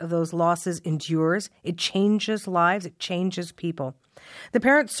impact of those losses endures. It changes lives. It changes people. The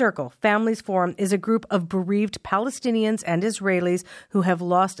Parent Circle Families Forum is a group of bereaved Palestinians and Israelis who have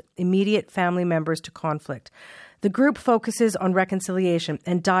lost immediate family members to conflict. The group focuses on reconciliation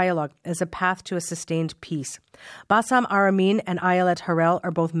and dialogue as a path to a sustained peace. Bassam Aramin and Ayelet Harel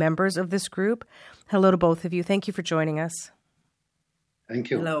are both members of this group. Hello to both of you. Thank you for joining us. Thank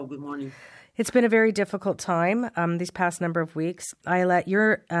you. Hello, good morning. It's been a very difficult time these past number of weeks. Ayelet,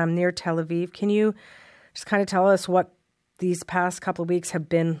 you're near Tel Aviv. Can you just kind of tell us what these past couple of weeks have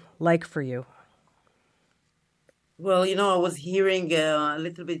been like for you? Well, I was hearing a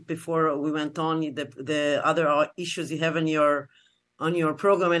little bit before we went on the other issues you have on your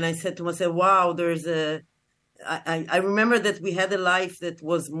program, and I said to myself, "Wow, I remember that we had a life that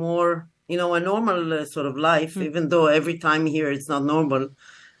was more, a normal sort of life, even though every time here it's not normal."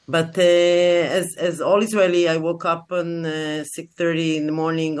 But as all Israeli, I woke up on 6:30 in the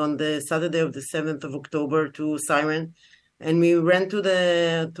morning on the Saturday of the 7th of October to siren. And we ran to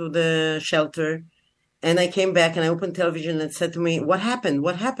the shelter, and I came back and I opened television and said to me, "What happened?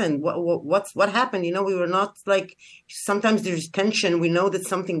 What happened? What happened?" We were not like, sometimes there's tension. We know that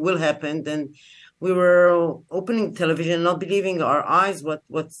something will happen, and we were opening television, not believing our eyes.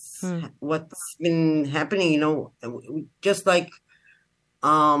 What's been happening? Just like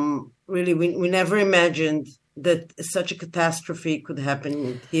really, we never imagined that such a catastrophe could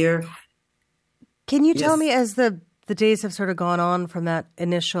happen here. Can you tell me, as the days have sort of gone on from that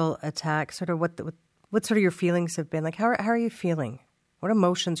initial attack, sort of what sort of your feelings have been? Like, how are you feeling? What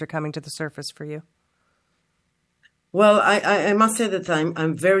emotions are coming to the surface for you? Well, I must say that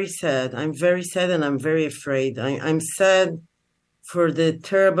I'm very sad. I'm very sad and I'm very afraid. I'm sad for the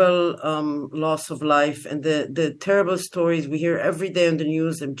terrible loss of life and the terrible stories we hear every day on the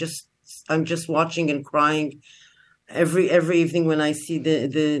news. I'm just watching and crying every evening when I see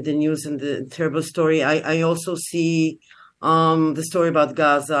the news and the terrible story. I also see the story about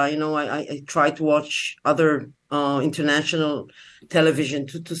Gaza. I try to watch other international television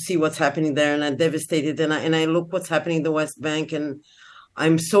to see what's happening there, and I'm devastated. And I look what's happening in the West Bank, and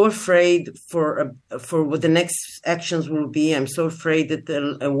I'm so afraid for what the next actions will be. I'm so afraid that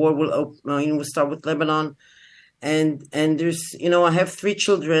a war will start with Lebanon. And there's, I have 3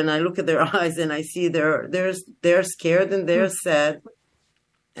 children. I look at their eyes and I see they're scared and they're sad,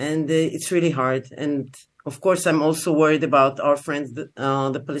 and it's really hard. And of course, I'm also worried about our friends,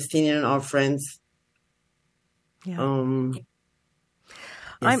 the Palestinian, our friends. Yeah.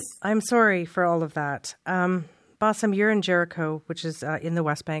 Yes. I'm sorry for all of that. Bassam, you're in Jericho, which is in the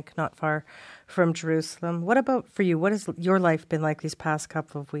West Bank, not far from Jerusalem. What about for you? What has your life been like these past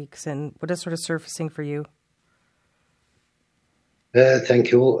couple of weeks, and what is sort of surfacing for you?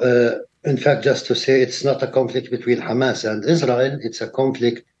 Thank you. In fact, just to say, it's not a conflict between Hamas and Israel. It's a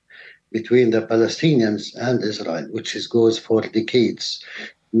conflict between the Palestinians and Israel, which goes for decades.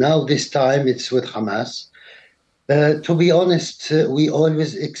 Now, this time, it's with Hamas. To be honest, we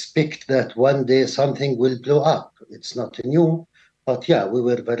always expect that one day something will blow up. It's not new, but yeah, we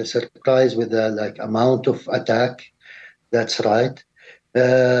were very surprised with the amount of attack. That's right.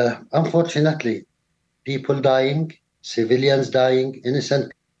 Unfortunately, people dying, civilians dying,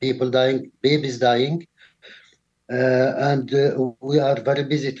 innocent people dying, babies dying. And we are very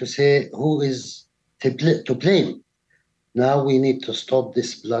busy to say who is to blame. Now we need to stop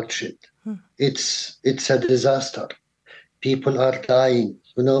this bloodshed. It's a disaster. People are dying.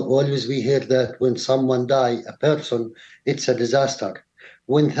 Always we hear that when someone die, a person, it's a disaster.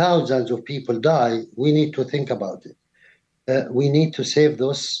 When thousands of people die, we need to think about it. We need to save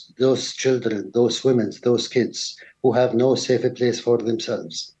those children, those women, those kids who have no safe place for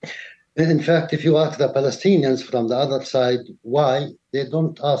themselves. In fact, if you ask the Palestinians from the other side why, they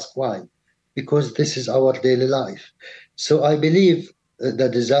don't ask why, because this is our daily life. So I believe the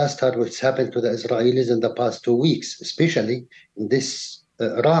disaster which happened to the Israelis in the past 2 weeks, especially in this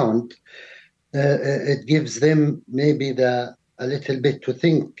round, it gives them maybe a little bit to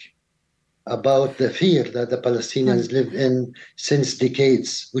think about the fear that the Palestinians live in since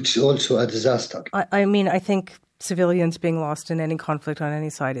decades, which is also a disaster. I think civilians being lost in any conflict on any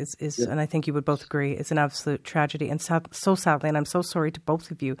side is and I think you would both agree, is an absolute tragedy. And so sadly, and I'm so sorry to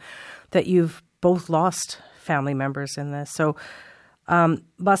both of you, that you've both lost family members in this. So,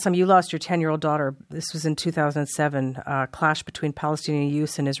 Bassam, you lost your 10-year-old daughter. This was in 2007, clash between Palestinian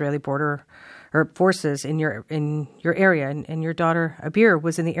youths and Israeli border forces in your area, and your daughter Abir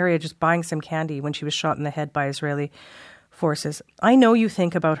was in the area just buying some candy when she was shot in the head by Israeli forces. I know you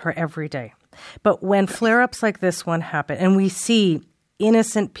think about her every day, but when flare-ups like this one happen and we see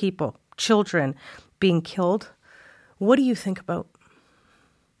innocent people, children, being killed, what do you think about?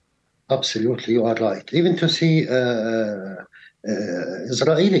 Absolutely, you are right. Even to see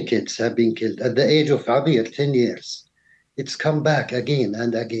Israeli kids have been killed at the age of Abir, 10 years. It's come back again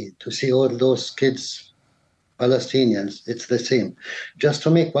and again to see all those kids, Palestinians. It's the same. Just to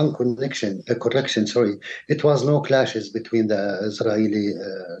make one correction, it was no clashes between the Israeli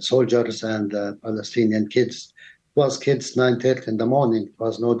soldiers and the Palestinian kids. It was kids 9:30 in the morning. It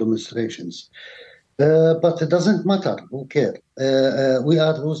was no demonstrations. But it doesn't matter. Who cares? We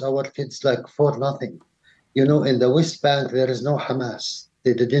are lose our kids like for nothing. In the West Bank, there is no Hamas.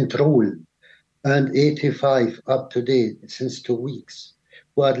 They didn't rule. And 85 up to date since 2 weeks.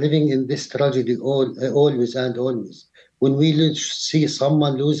 We are living in this tragedy always and always. When we see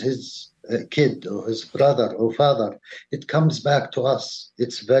someone lose his kid or his brother or father, it comes back to us.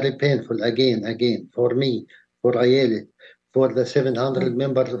 It's very painful again, for me, for Ayelet, for the 700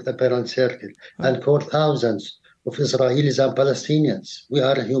 members of the parent circle, and for thousands of Israelis and Palestinians. We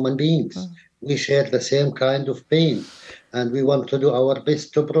are human beings. We share the same kind of pain, and we want to do our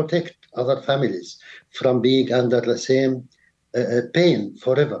best to protect other families from being under the same pain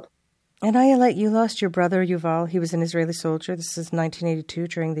forever. And Ayelet, you lost your brother, Yuval. He was an Israeli soldier. This is 1982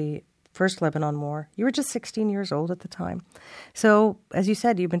 during the first Lebanon War. You were just 16 years old at the time. So, as you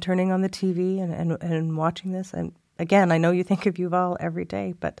said, you've been turning on the TV and watching this. And again, I know you think of Yuval every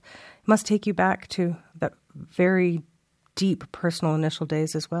day, but it must take you back to the very deep personal initial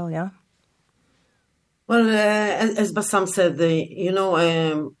days as well, yeah? Well, as Bassam said,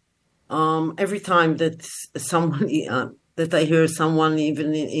 every time that someone that I hear someone,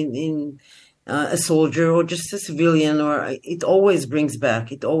 even in a soldier or just a civilian, it always brings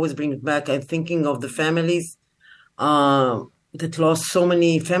back. I'm thinking of the families that lost so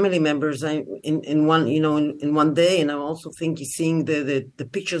many family members in one day, and I'm also seeing the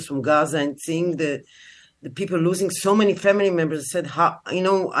pictures from Gaza and seeing the people losing so many family members. I said,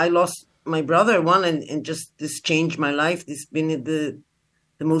 I lost my brother, and just this changed my life. This has been the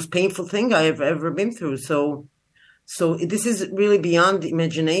most painful thing I have ever been through. So this is really beyond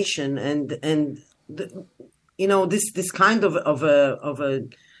imagination, and this kind of a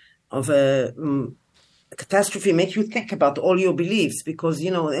catastrophe makes you think about all your beliefs, because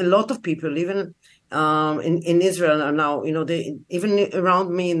a lot of people, even in Israel, are now they even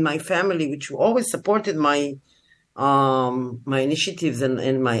around me in my family, which always supported my initiatives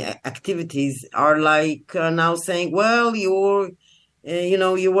and my activities, are like now saying, well, you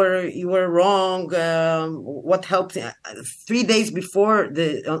were wrong. What helped? 3 days before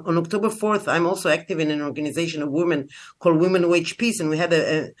on October 4th, I'm also active in an organization of women called Women Wage Peace, and we had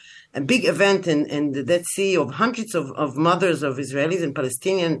a big event in the Dead Sea of hundreds of mothers of Israelis and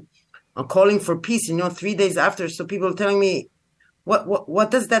Palestinians calling for peace. 3 days after, so people telling me, what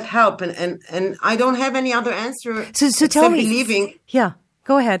does that help? And I don't have any other answer. So tell me, believing. Yeah,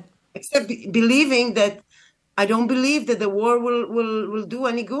 go ahead. Except believing that. I don't believe that the war will do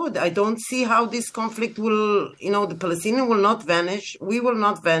any good. I don't see how this conflict will, the Palestinians will not vanish. We will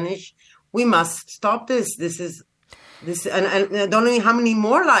not vanish. We must stop this. And I don't know how many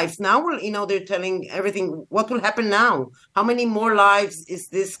more lives now they're telling everything. What will happen now? How many more lives is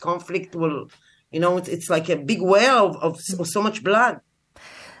this conflict will, it's like a big well of so much blood.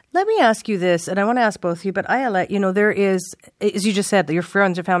 Let me ask you this, and I want to ask both of you, but Ayelet, there is, as you just said, your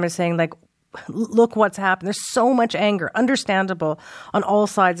friends and family are saying, like, look what's happened. There's so much anger, understandable on all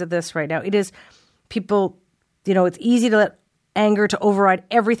sides of this right now. It is people, it's easy to let anger to override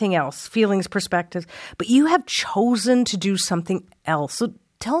everything else, feelings, perspectives, but you have chosen to do something else. So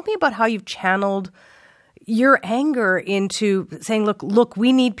tell me about how you've channeled your anger into saying, look,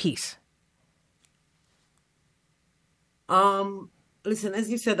 we need peace. Listen, as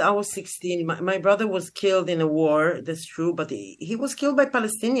you said, I was 16. My brother was killed in a war. That's true. But he was killed by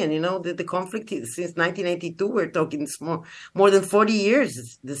Palestinian. The conflict since 1982, we're talking more than 40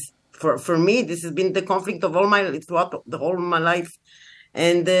 years. For me, this has been the conflict of throughout the whole of my life.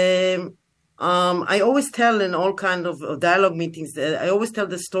 And I always tell in all kind of dialogue meetings, I always tell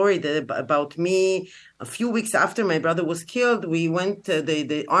the story about me. A few weeks after my brother was killed, we went,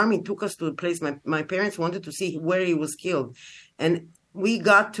 the army took us to a place my parents wanted to see where he was killed. And we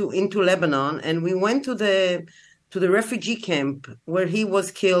got into Lebanon, and we went to the refugee camp where he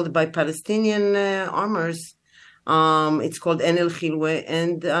was killed by Palestinian armors. It's called En El Khilwe,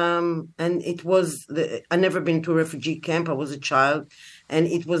 and it was I never been to a refugee camp. I was a child, and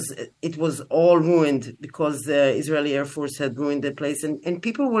it was all ruined because the Israeli Air Force had ruined the place, and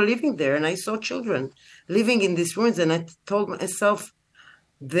people were living there, and I saw children living in these ruins, and I told myself,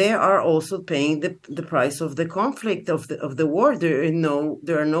 they are also paying the price of the conflict of the war. There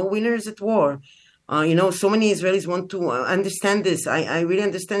are no winners at war. So many Israelis want to understand this. I really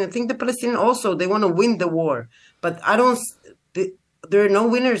understand. I think the Palestinians also, they want to win the war, but there are no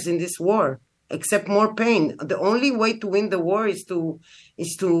winners in this war except more pain. The only way to win the war is to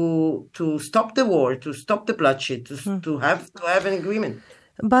stop the war, to stop the bloodshed, to have an agreement.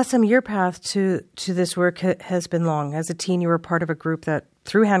 Bassem, your path to this work has been long. As a teen, you were part of a group that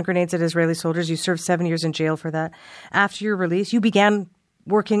threw hand grenades at Israeli soldiers. You served 7 years in jail for that. After your release, you began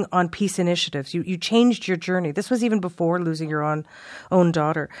working on peace initiatives. You changed your journey. This was even before losing your own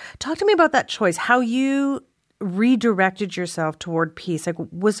daughter. Talk to me about that choice, how you redirected yourself toward peace. Like,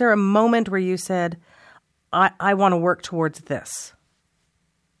 was there a moment where you said, I want to work towards this?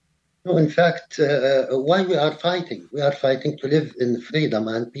 No, in fact, why we are fighting? We are fighting to live in freedom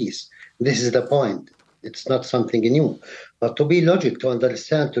and peace. This is the point. It's not something new. But to be logic, to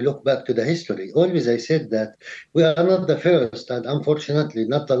understand, to look back to the history, always I said that we are not the first and unfortunately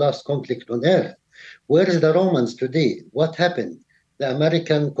not the last conflict on earth. Where is the Romans today? What happened? The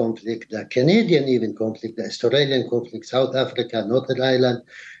American conflict, the Canadian even conflict, the Australian conflict, South Africa, Northern Ireland,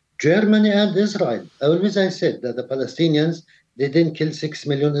 Germany and Israel. Always I said that the Palestinians, they didn't kill 6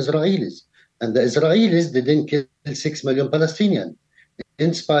 million Israelis. And the Israelis didn't kill 6 million Palestinians.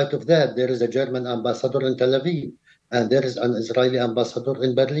 In spite of that, there is a German ambassador in Tel Aviv, and there is an Israeli ambassador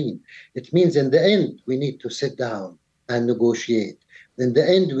in Berlin. It means in the end, we need to sit down and negotiate. In the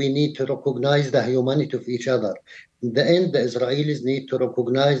end, we need to recognize the humanity of each other. In the end, the Israelis need to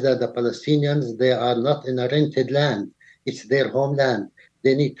recognize that the Palestinians, they are not in a rented land. It's their homeland.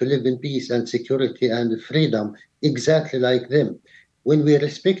 They need to live in peace and security and freedom, exactly like them. When we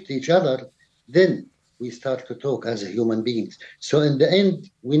respect each other, then we start to talk as human beings. So in the end,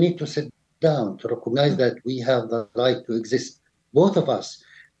 we need to sit down to recognize that we have the right to exist, both of us.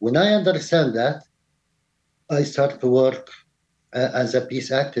 When I understand that, I start to work as a peace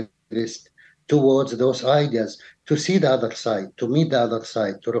activist towards those ideas, to see the other side, to meet the other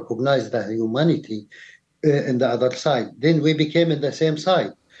side, to recognize the humanity in the other side. Then we became in the same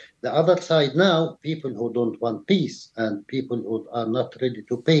side. The other side now, people who don't want peace and people who are not ready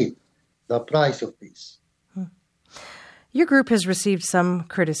to pay the price of peace. Your group has received some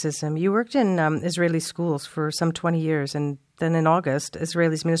criticism. You worked in Israeli schools for some 20 years, and then in August,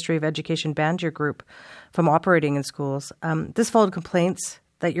 Israel's Ministry of Education banned your group from operating in schools. This followed complaints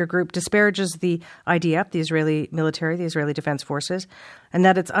that your group disparages the IDF, the Israeli military, the Israeli Defense Forces, and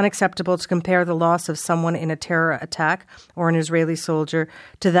that it's unacceptable to compare the loss of someone in a terror attack or an Israeli soldier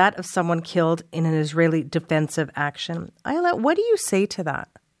to that of someone killed in an Israeli defensive action. Ayala, what do you say to that?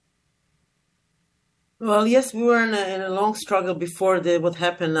 Well, yes, we were in a long struggle before what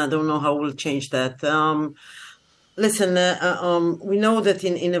happened. I don't know how we'll change that. Listen, we know that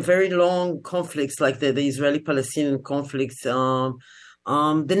in a very long conflicts like the Israeli-Palestinian conflicts, the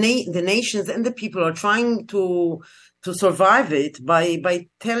nations and the people are trying to survive it by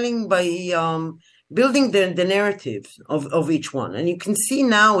building the narrative of each one. And you can see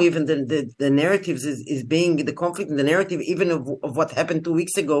now even the narratives is being the conflict and the narrative even of what happened 2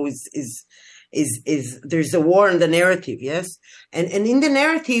 weeks ago is there's a war in the narrative, yes? And in the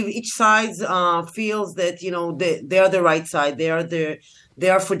narrative, each side feels that, they are the right side, they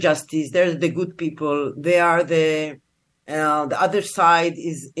are for justice, they're the good people, they are the The other side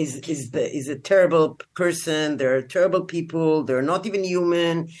is a terrible person. They're terrible people. They're not even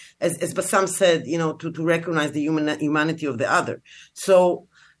human. As Bassam said, to recognize the humanity of the other. So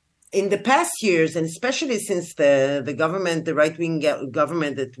in the past years, and especially since the government, the right-wing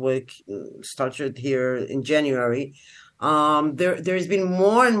government that started here in January, there's been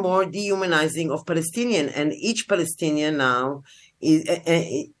more and more dehumanizing of Palestinian, and each Palestinian now,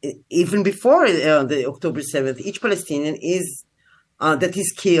 even before the October 7th, each Palestinian that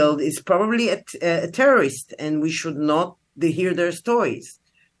is killed is probably a terrorist, and we should not hear their stories.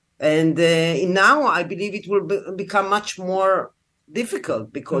 And now I believe it will become much more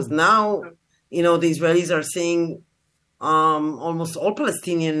difficult, because now, the Israelis are saying almost all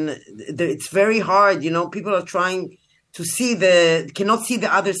Palestinian, it's very hard, people are trying to cannot see the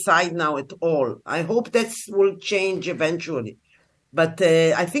other side now at all. I hope that will change eventually. But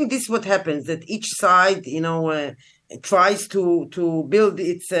I think this is what happens, that each side, tries to build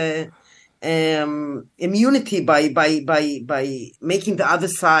its immunity by making the other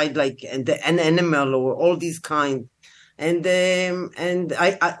side like an animal or all these kind. And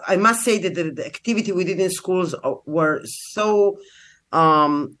I must say that the activity we did in schools were so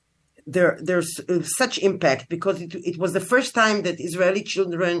there's such impact, because it was the first time that Israeli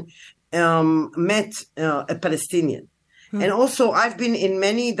children met a Palestinian. And also, I've been in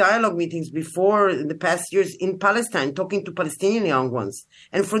many dialogue meetings before in the past years in Palestine, talking to Palestinian young ones.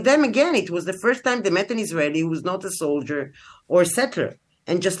 And for them, again, it was the first time they met an Israeli who was not a soldier or a settler,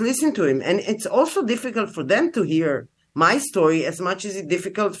 and just listen to him. And it's also difficult for them to hear my story as much as it's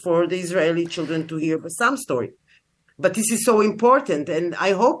difficult for the Israeli children to hear Bassam's story. But this is so important, and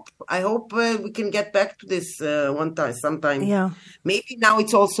I hope we can get back to this sometime. Yeah. Maybe now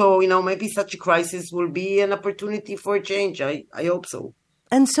it's also, maybe such a crisis will be an opportunity for a change. I hope so.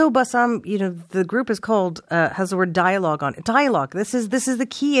 And so, Bassam, the group is called has the word dialogue on it. Dialogue. This is the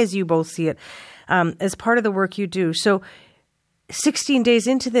key, as you both see it, as part of the work you do. So, 16 days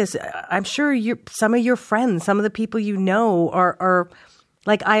into this, I'm sure some of your friends, some of the people you know are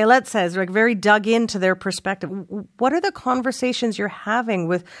like Ayelet says, like very dug into their perspective. What are the conversations you're having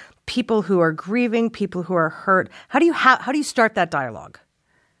with people who are grieving, people who are hurt? How do you start that dialogue?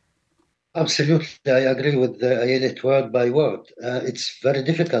 Absolutely, I agree with Ayelet word by word. It's very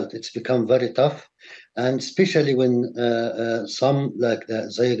difficult. It's become very tough, and especially when some, like the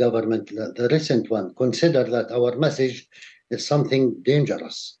Zadie government, the recent one, consider that our message is something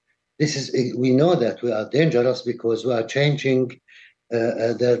dangerous. We know that we are dangerous because we are changing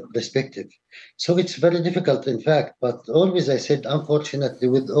their perspective. So it's very difficult, in fact, but always I said, unfortunately,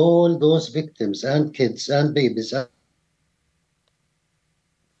 with all those victims and kids and babies and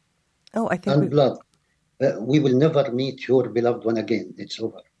blood, we will never meet your beloved one again. It's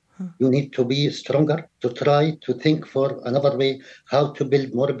over. You need to be stronger, to try to think for another way, how to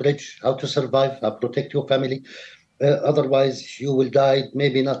build more bridge, how to survive, how to protect your family. Otherwise, you will die,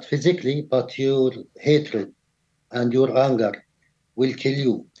 maybe not physically, but your hatred and your anger will kill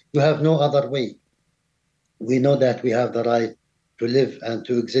you. You have no other way. We know that we have the right to live and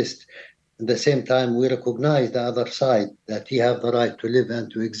to exist. At the same time, we recognize the other side, that we have the right to live and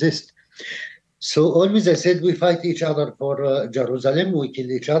to exist. So always I said, we fight each other for Jerusalem, we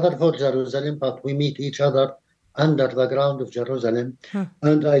kill each other for Jerusalem, but we meet each other under the ground of Jerusalem.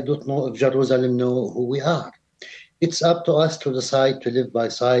 And I don't know if Jerusalem know who we are. It's up to us to decide to live by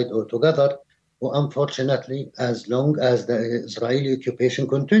side or together. Well, unfortunately, as long as the Israeli occupation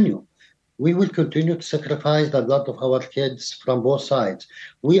continue, we will continue to sacrifice the blood of our kids from both sides.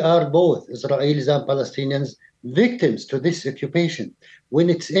 We are both, Israelis and Palestinians, victims to this occupation. When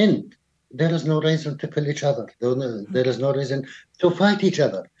it's end, there is no reason to kill each other. There is no reason to fight each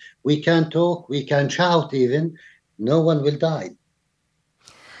other. We can talk, we can shout even. No one will die.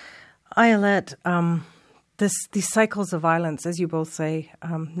 Ayelet, these cycles of violence, as you both say,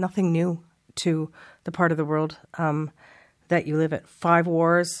 nothing new to the part of the world that you live at. 5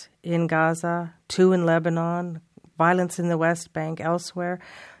 wars in Gaza, 2 in Lebanon, violence in the West Bank, elsewhere.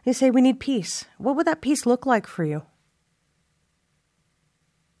 You say we need peace. What would that peace look like for you?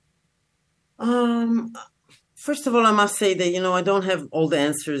 First of all, I must say that, I don't have all the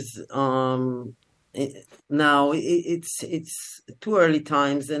answers now. It's too early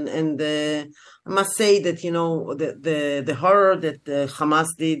times. And I must say that, the horror that Hamas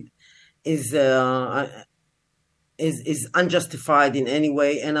did is unjustified in any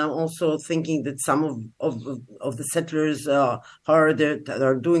way, and I'm also thinking that some of the settlers horror that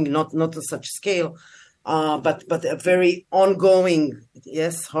are doing not to such scale, but a very ongoing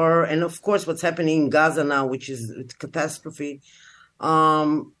horror, and of course what's happening in Gaza now, which is a catastrophe.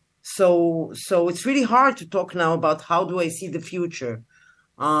 So it's really hard to talk now about how do I see the future,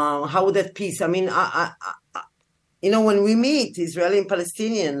 how would that peace. I mean, I when we meet Israeli and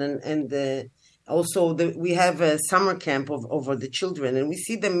Palestinian, and also we have a summer camp over the children, and we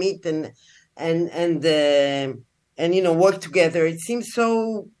see them meet and work together. It seems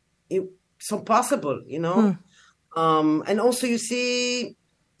so possible, and also you see.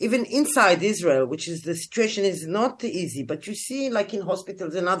 Even inside Israel, which is the situation is not easy, but you see, like in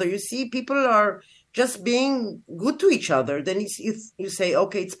hospitals and other, you see people are just being good to each other. Then you say,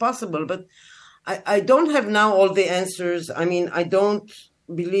 okay, it's possible. But I don't have now all the answers. I mean, I don't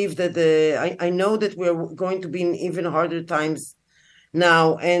believe that I know that we're going to be in even harder times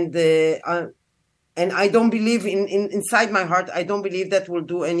now, and I don't believe inside my heart, I don't believe that will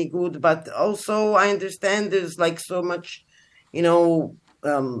do any good. But also, I understand there's like so much,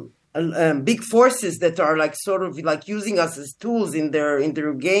 big forces that are like sort of like using us as tools in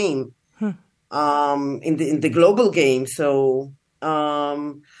their game, in the global game. So,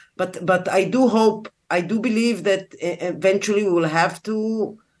 but I do believe that eventually we will have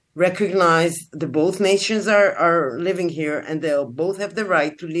to recognize that both nations are living here, and they'll both have the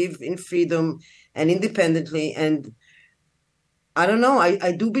right to live in freedom and independently. And I don't know.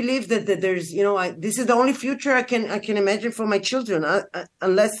 I do believe that there's, this is the only future I can imagine for my children.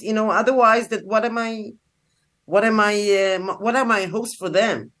 Unless, otherwise, that what am I host for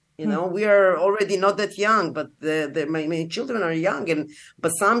them? We are already not that young, but my children are young, and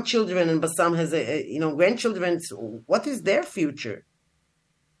Bassam children, and Bassam has grandchildren. So what is their future?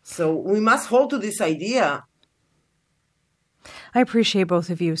 So we must hold to this idea. I appreciate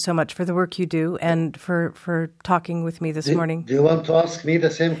both of you so much for the work you do and for talking with me this morning. Do you want to ask me the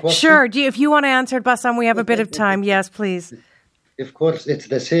same question? Sure. If you want to answer it, Bassam, we have a bit of time. Yes, please. Of course, it's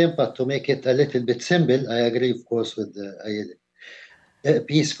the same, but to make it a little bit simple, I agree, of course, with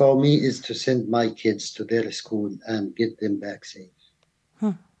peace for me is to send my kids to their school and get them back safe.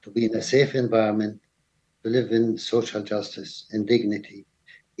 To be in a safe environment, to live in social justice and dignity,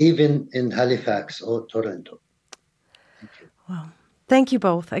 even in Halifax or Toronto. Thank you. Well, thank you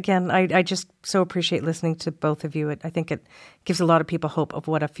both. Again, I just so appreciate listening to both of you. I think it gives a lot of people hope of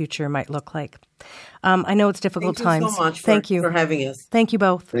what a future might look like. I know it's difficult times. Thank you so much Thank you for having us. Thank you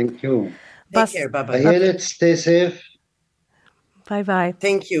both. Thank you. Take care. Bye-bye. Ayelet, stay safe. Bye-bye.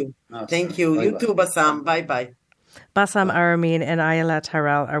 Thank you. Thank you. Bye-bye. You too, Bassam. Bye-bye. Bassam Aramin and Ayelet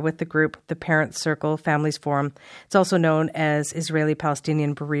Haral are with the group The Parents Circle Families Forum. It's also known as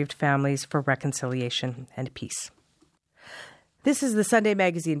Israeli-Palestinian Bereaved Families for Reconciliation and Peace. This is the Sunday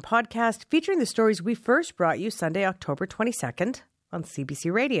Magazine podcast featuring the stories we first brought you Sunday, October 22nd on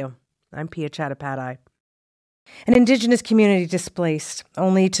CBC Radio. I'm Pia Chattopadhyay. An Indigenous community displaced,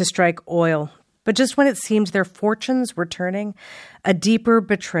 only to strike oil. But just when it seems their fortunes were turning, a deeper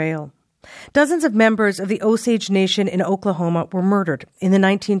betrayal. Dozens of members of the Osage Nation in Oklahoma were murdered in the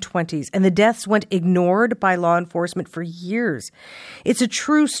 1920s, and the deaths went ignored by law enforcement for years. It's a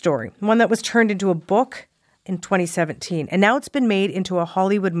true story, one that was turned into a book in 2017, and now it's been made into a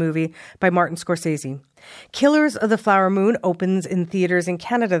Hollywood movie by Martin Scorsese. Killers of the Flower Moon opens in theaters in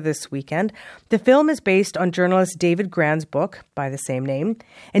Canada this weekend. The film is based on journalist David Grand's book by the same name,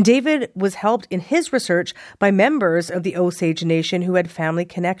 and David was helped in his research by members of the Osage Nation who had family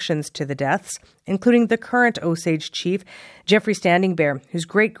connections to the deaths, including the current Osage chief, Jeffrey Standing Bear, whose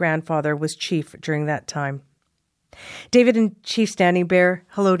great-grandfather was chief during that time. David and Chief Standing Bear,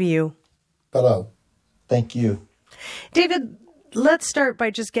 hello to you. Hello. Thank you. David, let's start by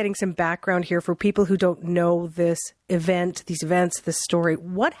just getting some background here for people who don't know this story.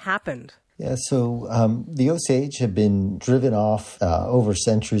 What happened? Yeah, so the Osage have been driven off over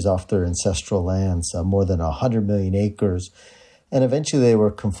centuries off their ancestral lands, more than 100 million acres. And eventually they were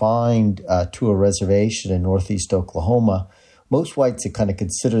confined to a reservation in northeast Oklahoma. Most whites had kind of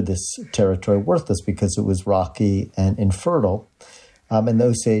considered this territory worthless because it was rocky and infertile. And the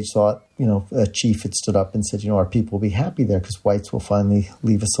Osage thought, a chief had stood up and said, our people will be happy there because whites will finally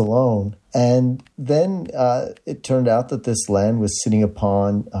leave us alone. And then it turned out that this land was sitting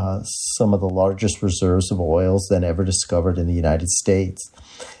upon some of the largest reserves of oils than ever discovered in the United States.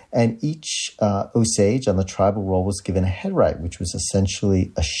 And each Osage on the tribal roll was given a headright, which was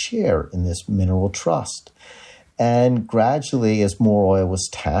essentially a share in this mineral trust. And gradually, as more oil was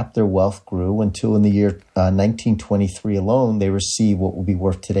tapped, their wealth grew until in the year 1923 alone, they received what will be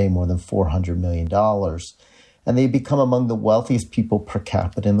worth today more than $400 million. And they become among the wealthiest people per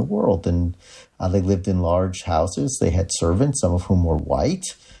capita in the world. And they lived in large houses. They had servants, some of whom were white.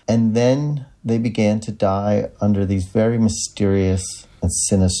 And then they began to die under these very mysterious and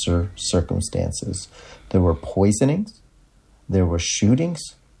sinister circumstances. There were poisonings. There were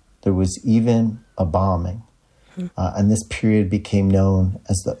shootings. There was even a bombing. And this period became known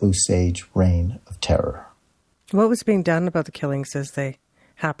as the Osage Reign of Terror. What was being done about the killings as they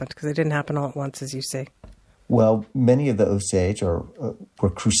happened? Because they didn't happen all at once, as you say. Well, many of the Osage were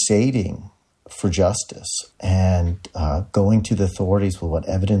crusading for justice and going to the authorities with what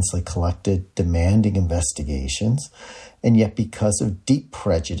evidence they collected, demanding investigations. And yet, because of deep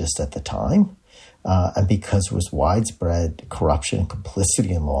prejudice at the time, and because there was widespread corruption and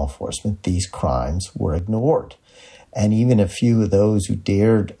complicity in law enforcement, these crimes were ignored. And even a few of those who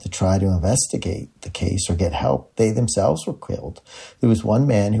dared to try to investigate the case or get help, they themselves were killed. There was one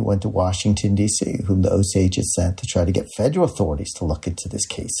man who went to Washington, D.C., whom the Osage had sent to try to get federal authorities to look into these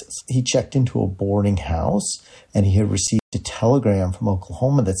cases. He checked into a boarding house, and he had received a telegram from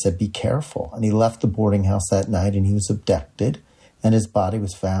Oklahoma that said, "Be careful." And he left the boarding house that night, and he was abducted, and his body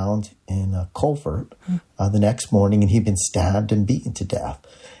was found in a culvert the next morning, and he'd been stabbed and beaten to death.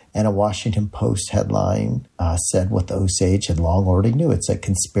 And a Washington Post headline said what the Osage had long already knew. It's a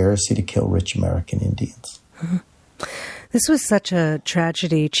conspiracy to kill rich American Indians. Mm-hmm. This was such a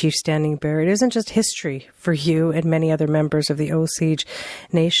tragedy, Chief Standing Bear. It isn't just history for you and many other members of the Osage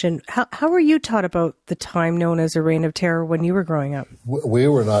Nation. How were you taught about the time known as a Reign of Terror when you were growing up? We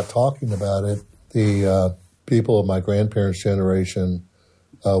were not talking about it. The people of my grandparents' generation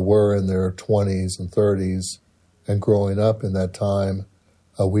were in their 20s and 30s, and growing up in that time,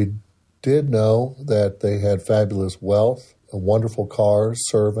 we did know that they had fabulous wealth, wonderful cars,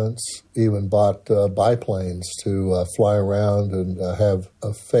 servants, even bought biplanes to fly around and have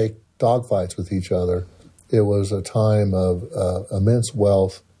fake dogfights with each other. It was a time of immense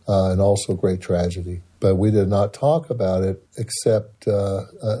wealth and also great tragedy. But we did not talk about it except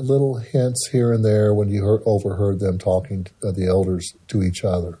little hints here and there when you overheard them talking, the elders, to each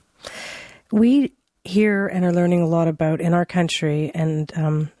other. We hear and are learning a lot about in our country,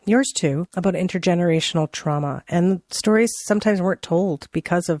 and yours too, about intergenerational trauma. And stories sometimes weren't told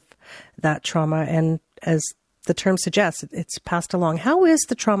because of that trauma. And as the term suggests, it's passed along. How is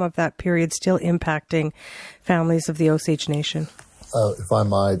the trauma of that period still impacting families of the Osage Nation? If I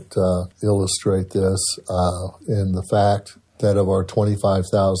might illustrate this in the fact that of our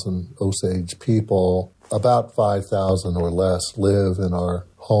 25,000 Osage people, about 5,000 or less live in our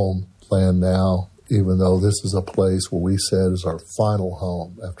homeland now, even though this is a place where we said is our final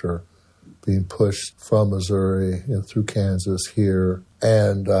home after being pushed from Missouri through Kansas here.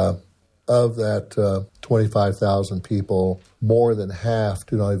 And of that 25,000 people, more than half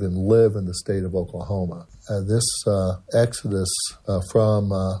do not even live in the state of Oklahoma. And this exodus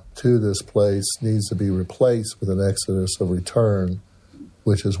to this place needs to be replaced with an exodus of return,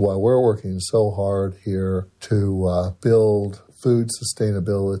 which is why we're working so hard here to build food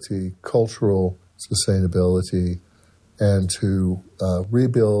sustainability, cultural sustainability, and to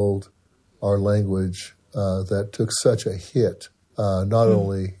rebuild our language that took such a hit, not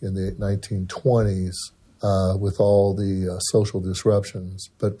only in the 1920s with all the social disruptions,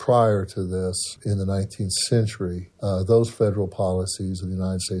 but prior to this, in the 19th century, those federal policies of the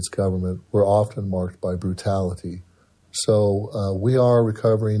United States government were often marked by brutality. So we are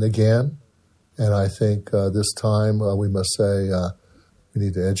recovering again, and I think this time we must say we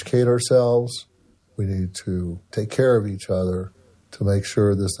need to educate ourselves. We need to take care of each other to make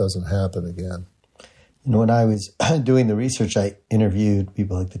sure this doesn't happen again. You know, when I was doing the research, I interviewed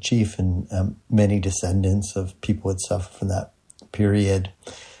people like the chief and many descendants of people who had suffered from that period.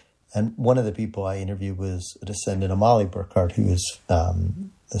 And one of the people I interviewed was a descendant of Molly Burkhart, who is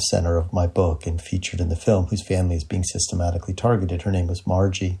the center of my book and featured in the film, whose family is being systematically targeted. Her name was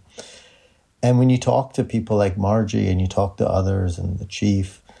Margie. And when you talk to people like Margie and you talk to others and the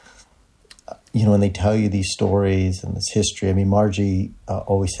chief, you know, when they tell you these stories and this history, I mean, Margie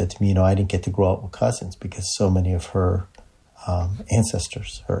always said to me, you know, I didn't get to grow up with cousins because so many of her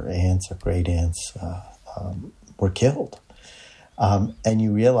ancestors, her aunts or great aunts, were killed. And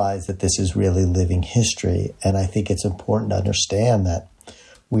you realize that this is really living history. And I think it's important to understand that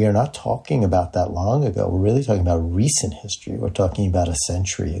we are not talking about that long ago. We're really talking about recent history. We're talking about a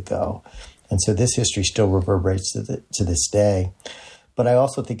century ago. And so this history still reverberates to this day. But I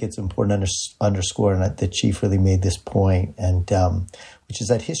also think it's important to underscore, and the chief really made this point, and which is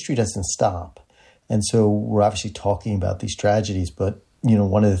that history doesn't stop. And so we're obviously talking about these tragedies, but you know,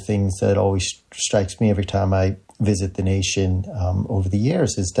 one of the things that always strikes me every time I visit the nation over the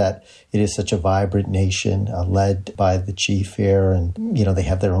years is that it is such a vibrant nation led by the chief here, and you know, they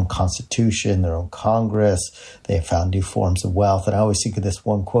have their own constitution, their own Congress. They have found new forms of wealth, and I always think of this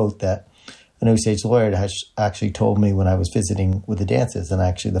one quote that an Osage lawyer had actually told me when I was visiting with the dances, and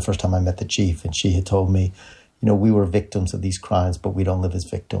actually the first time I met the chief, and she had told me, we were victims of these crimes, but we don't live as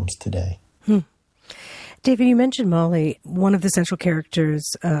victims today. David, you mentioned Molly, one of the central characters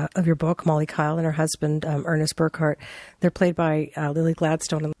of your book, Molly Kyle, and her husband, Ernest Burkhart. They're played by Lily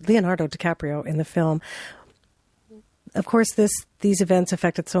Gladstone and Leonardo DiCaprio in the film. Of course, these events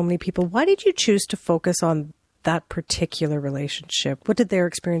affected so many people. Why did you choose to focus on that particular relationship? What did their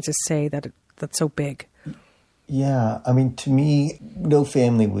experiences say that's so big? Yeah, I mean, to me, no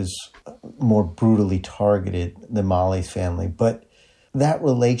family was more brutally targeted than Molly's family, but that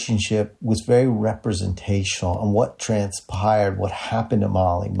relationship was very representational on what transpired, what happened to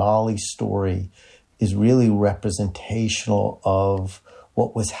Molly. Molly's story is really representational of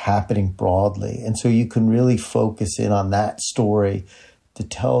what was happening broadly. And so you can really focus in on that story to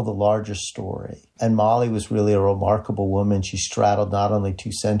tell the larger story. And Molly was really a remarkable woman. She straddled not only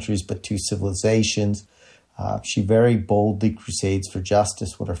 2 centuries, but 2 civilizations. She very boldly crusades for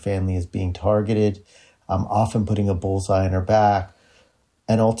justice when her family is being targeted, often putting a bullseye on her back.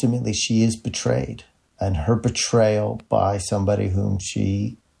 And ultimately, she is betrayed. And her betrayal by somebody whom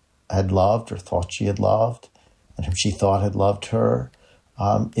she had loved or thought she had loved, and whom she thought had loved her,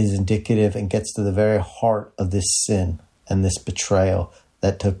 is indicative and gets to the very heart of this sin and this betrayal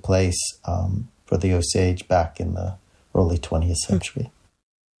that took place for the Osage back in the early 20th century.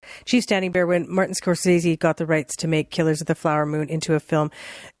 Chief Standing Bear, when Martin Scorsese got the rights to make Killers of the Flower Moon into a film,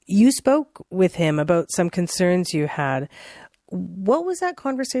 you spoke with him about some concerns you had. What was that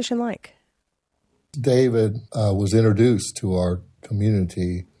conversation like? David was introduced to our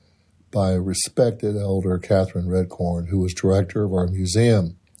community by a respected elder, Catherine Redcorn, who was director of our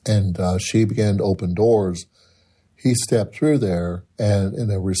museum, and she began to open doors. He stepped through there and,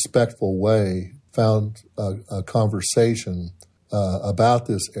 in a respectful way, found a conversation about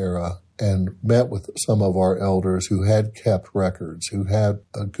this era and met with some of our elders who had kept records, who had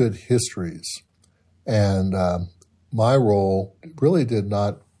good histories. And my role really did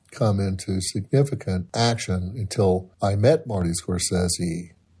not come into significant action until I met Marty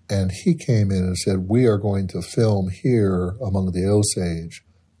Scorsese. And he came in and said, we are going to film here among the Osage,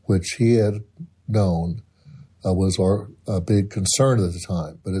 which he had known was our big concern at the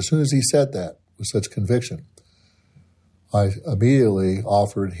time. But as soon as he said that with such conviction, I immediately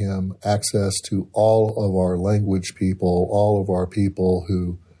offered him access to all of our language people, all of our people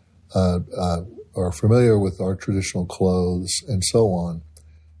who are familiar with our traditional clothes and so on.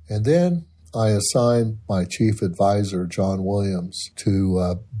 And then I assigned my chief advisor, John Williams,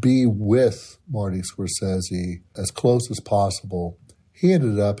 to be with Marty Scorsese as close as possible. He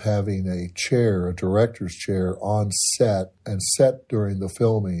ended up having a chair, a director's chair, on set and set during the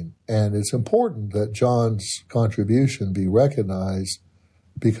filming. And it's important that John's contribution be recognized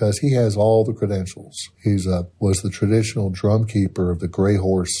because he has all the credentials. He was the traditional drum keeper of the Gray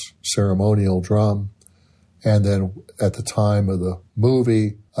Horse ceremonial drum. And then at the time of the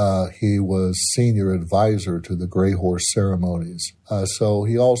movie, he was senior advisor to the Gray Horse ceremonies. So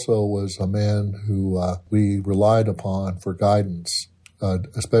he also was a man who we relied upon for guidance,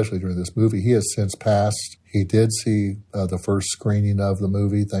 especially during this movie. He has since passed. He did see the first screening of the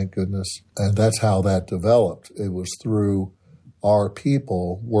movie, thank goodness. And that's how that developed. It was through our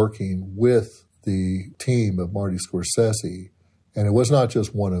people working with the team of Marty Scorsese. And it was not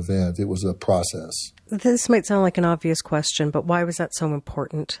just one event, it was a process. This might sound like an obvious question, but why was that so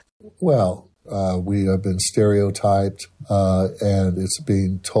important? Well, we have been stereotyped, and it's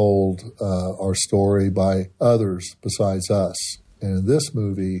being told our story by others besides us. And in this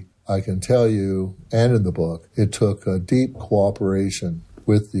movie, I can tell you, and in the book, it took a deep cooperation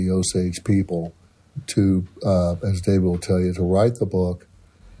with the Osage people to, as David will tell you, to write the book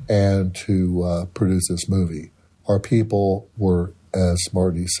and to produce this movie. Our people were, as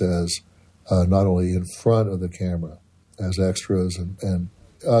Marty says, not only in front of the camera as extras and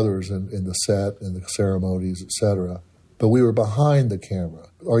others in the set and the ceremonies, etc., but we were behind the camera.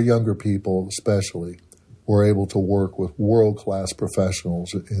 Our younger people especially were able to work with world-class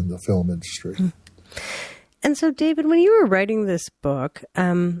professionals in the film industry. And so, David, when you were writing this book,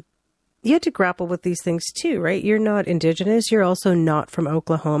 you had to grapple with these things too, right? You're not Indigenous. You're also not from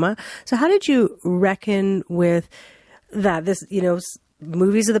Oklahoma. So how did you reckon with that? This,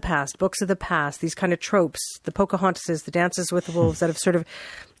 movies of the past, books of the past, these kind of tropes, the Pocahontases, the Dances with the Wolves that have sort of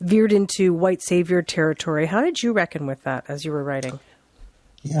veered into white savior territory. How did you reckon with that as you were writing?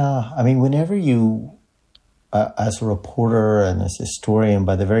 Yeah, I mean, whenever you, as a reporter and as a historian,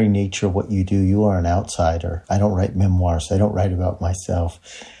 by the very nature of what you do, you are an outsider. I don't write memoirs. I don't write about myself.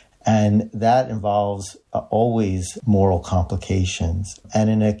 And that involves always moral complications. And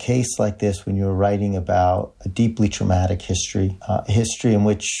in a case like this, when you're writing about a deeply traumatic history, a history in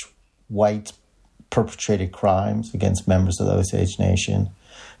which white perpetrated crimes against members of the Osage Nation.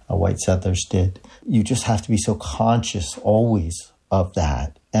 White settlers did. You just have to be so conscious always of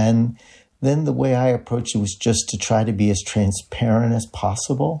that. And then the way I approached it was just to try to be as transparent as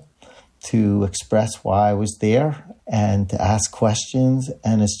possible, to express why I was there and to ask questions.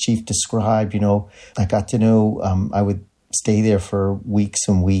 And as Chief described, I got to know, I would stay there for weeks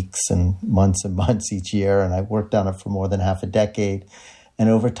and weeks and months each year. And I worked on it for more than half a decade. And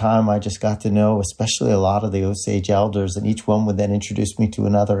over time, I just got to know, especially a lot of the Osage elders, and each one would then introduce me to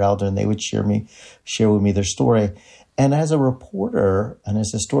another elder, and they would share with me their story. And as a reporter and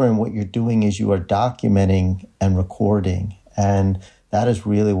as a historian, what you're doing is you are documenting and recording. And that is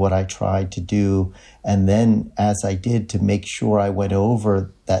really what I tried to do. And then as I did, to make sure I went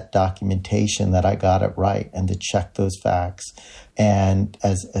over that documentation, that I got it right, and to check those facts. And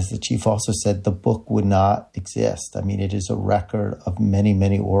as the chief also said, the book would not exist. I mean, it is a record of many,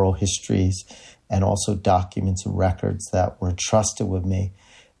 many oral histories and also documents and records that were entrusted with me.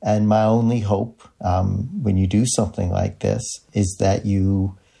 And my only hope when you do something like this is that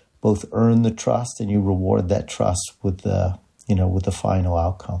you both earn the trust and you reward that trust with the final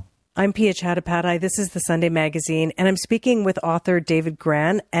outcome. I'm Pia Chattopadhyay. This is the Sunday Magazine, and I'm speaking with author David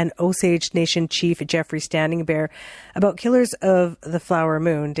Gran and Osage Nation Chief Jeffrey Standing Bear about Killers of the Flower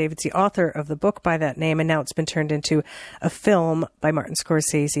Moon. David's the author of the book by that name, and now it's been turned into a film by Martin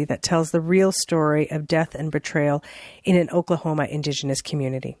Scorsese that tells the real story of death and betrayal in an Oklahoma Indigenous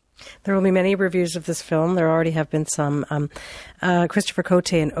community. There will be many reviews of this film. There already have been some. Christopher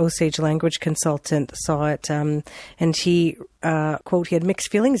Cote, an Osage language consultant, saw it, and he, quote, he had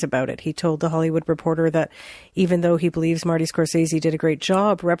mixed feelings about it. He told The Hollywood Reporter that even though he believes Marty Scorsese did a great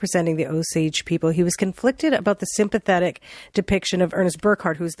job representing the Osage people, he was conflicted about the sympathetic depiction of Ernest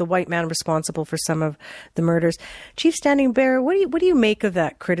Burkhart, who's the white man responsible for some of the murders. Chief Standing Bear, what do you make of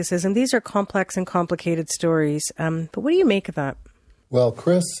that criticism? These are complex and complicated stories, but what do you make of that? Well,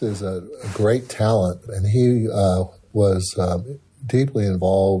 Chris is a great talent, and he was deeply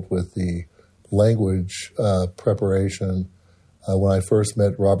involved with the language preparation. When I first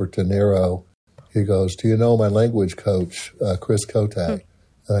met Robert De Niro, he goes, "Do you know my language coach, Chris Cote?" And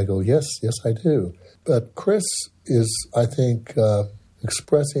I go, yes, I do. But Chris is, I think,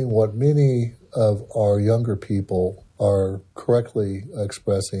 expressing what many of our younger people are correctly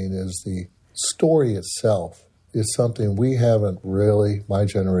expressing is the story itself. Is something we haven't really, my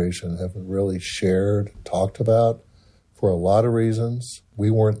generation, haven't really shared, talked about for a lot of reasons.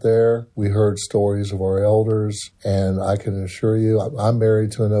 We weren't there. We heard stories of our elders, and I can assure you, I'm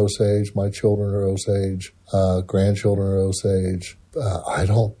married to an Osage. My children are Osage. Grandchildren are Osage. I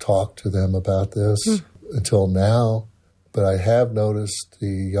don't talk to them about this until now, but I have noticed the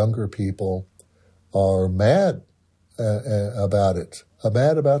younger people are mad about it,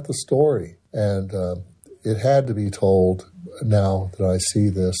 mad about the story, and it had to be told now that I see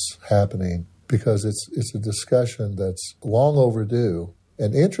this happening, because it's a discussion that's long overdue.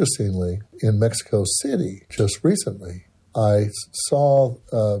 And interestingly, in Mexico City, just recently, I saw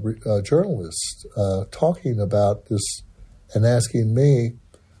a journalist talking about this and asking me,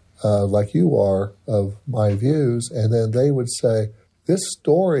 like you are, of my views, and then they would say, this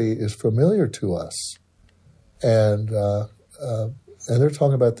story is familiar to us. And they're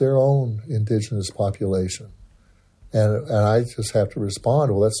talking about their own indigenous population. And I just have to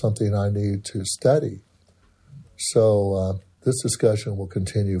respond, well, that's something I need to study. So this discussion will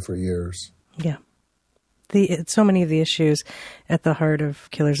continue for years. Yeah. So many of the issues at the heart of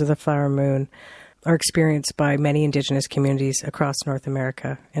Killers of the Flower Moon are experienced by many Indigenous communities across North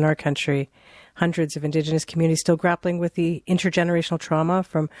America. In our country, hundreds of Indigenous communities still grappling with the intergenerational trauma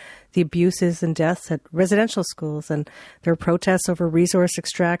from the abuses and deaths at residential schools. And there are protests over resource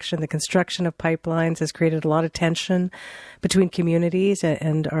extraction. The construction of pipelines has created a lot of tension between communities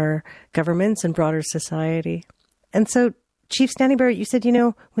and our governments and broader society. And so, Chief Standing Bear, you said,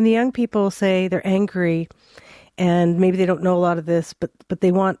 when the young people say they're angry and maybe they don't know a lot of this, but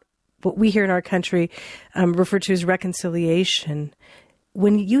they want what we here in our country refer to as reconciliation.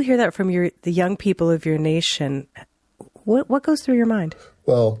 When you hear that from the young people of your nation, what goes through your mind?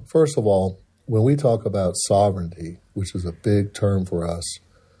 Well, first of all, when we talk about sovereignty, which is a big term for us,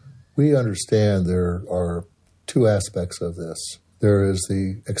 we understand there are two aspects of this. There is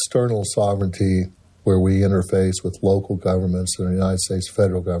the external sovereignty, where we interface with local governments and the United States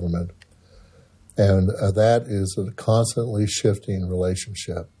federal government. And that is a constantly shifting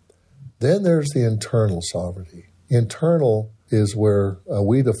relationship. Then there's the internal sovereignty. Internal is where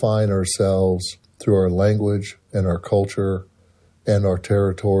we define ourselves through our language and our culture and our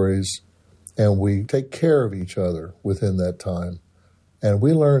territories, and we take care of each other within that time. And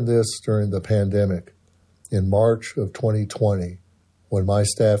we learned this during the pandemic in March of 2020, when my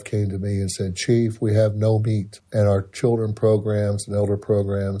staff came to me and said, Chief, we have no meat. And our children programs and elder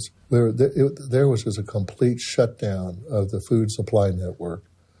programs, there was just a complete shutdown of the food supply network.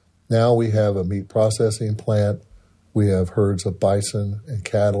 Now we have a meat processing plant. We have herds of bison and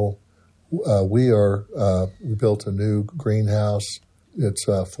cattle. We built a new greenhouse. It's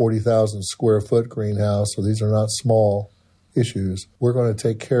a 40,000 square foot greenhouse, so these are not small issues. We're going to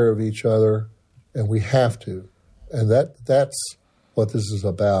take care of each other, and we have to. And that's what this is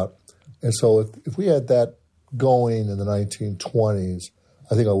about. And so if we had that going in the 1920s,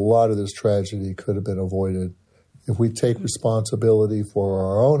 I think a lot of this tragedy could have been avoided if we take responsibility for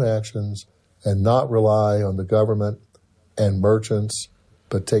our own actions and not rely on the government and merchants,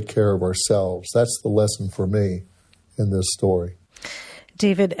 but take care of ourselves. That's the lesson for me in this story.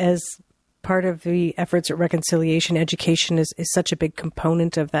 David, as part of the efforts at reconciliation, education is such a big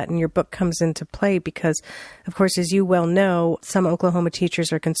component of that. And your book comes into play because, of course, as you well know, some Oklahoma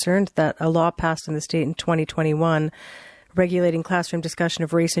teachers are concerned that a law passed in the state in 2021 regulating classroom discussion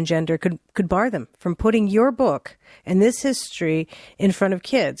of race and gender could bar them from putting your book and this history in front of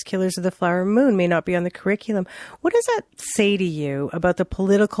kids. Killers of the Flower Moon may not be on the curriculum. What does that say to you about the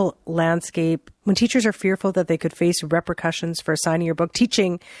political landscape when teachers are fearful that they could face repercussions for assigning your book,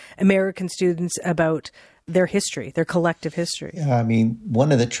 teaching American students about their history, their collective history? Yeah, I mean,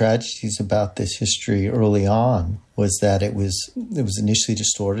 one of the tragedies about this history early on was that it was initially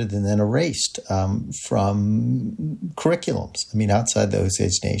distorted and then erased from curriculums. I mean, outside the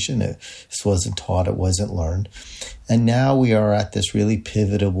Osage Nation, this wasn't taught, it wasn't learned. And now we are at this really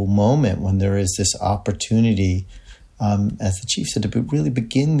pivotal moment when there is this opportunity, as the chief said, to really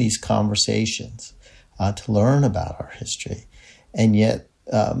begin these conversations, to learn about our history. And yet,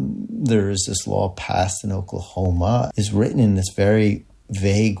 there is this law passed in Oklahoma, is written in this very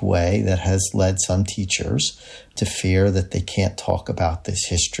vague way that has led some teachers to fear that they can't talk about this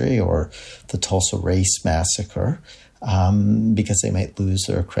history or the Tulsa Race Massacre because they might lose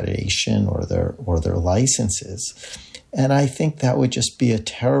their accreditation or their licenses. And I think that would just be a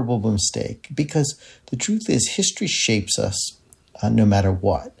terrible mistake because the truth is history shapes us no matter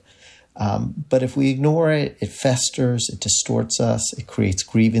what. But if we ignore it, it festers, it distorts us, it creates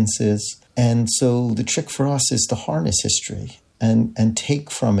grievances. And so the trick for us is to harness history and take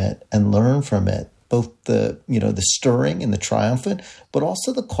from it and learn from it, both the stirring and the triumphant, but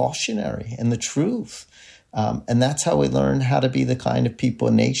also the cautionary and the truth. And that's how we learn how to be the kind of people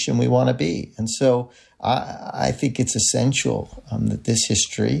and nation we want to be. And so I think it's essential that this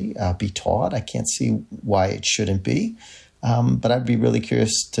history be taught. I can't see why it shouldn't be. But I'd be really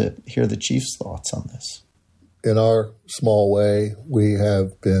curious to hear the chief's thoughts on this. In our small way, we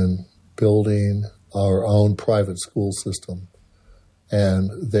have been building our own private school system.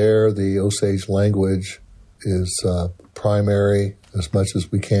 And there, the Osage language is primary as much as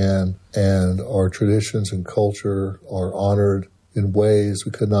we can. And our traditions and culture are honored in ways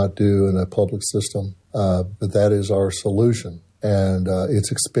we could not do in a public system. But that is our solution. And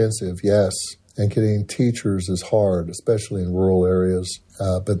it's expensive, yes. And getting teachers is hard, especially in rural areas.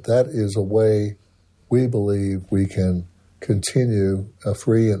 But that is a way we believe we can continue a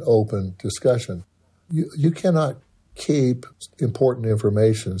free and open discussion. You cannot keep important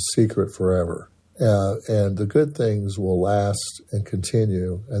information secret forever. And the good things will last and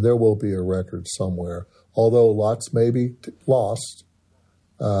continue, and there will be a record somewhere. Although lots may be lost.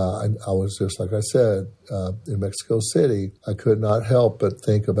 I was just, like I said, in Mexico City, I could not help but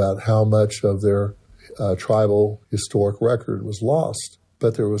think about how much of their tribal historic record was lost,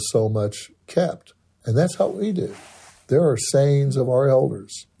 but there was so much kept. And that's how we do. There are sayings of our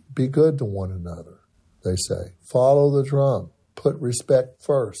elders. Be good to one another, they say. Follow the drum. Put respect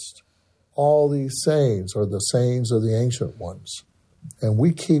first. All these sayings are the sayings of the ancient ones. And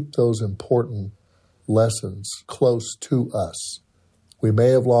we keep those important lessons close to us. We may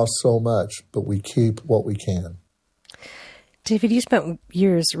have lost so much, but we keep what we can. David, you spent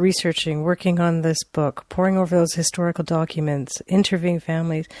years researching, working on this book, poring over those historical documents, interviewing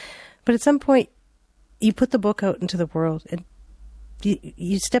families. But at some point, you put the book out into the world and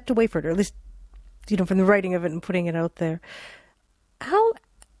you stepped away from it, or at least, from the writing of it and putting it out there.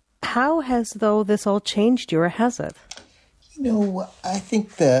 How has, though, this all changed you, or has it? I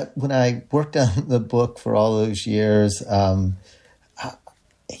think that when I worked on the book for all those years, I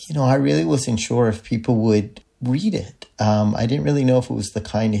really wasn't sure if people would read it. I didn't really know if it was the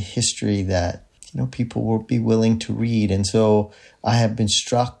kind of history that, people would be willing to read. And so I have been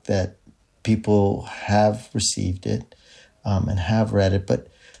struck that people have received it and have read it. But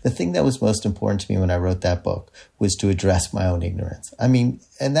the thing that was most important to me when I wrote that book was to address my own ignorance. I mean,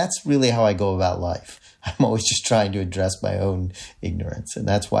 and that's really how I go about life. I'm always just trying to address my own ignorance. And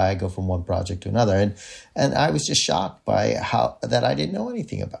that's why I go from one project to another. And I was just shocked by that I didn't know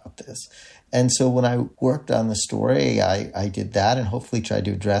anything about this. And so when I worked on the story, I did that and hopefully tried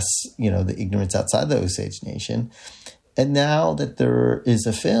to address, the ignorance outside the Osage Nation. And now that there is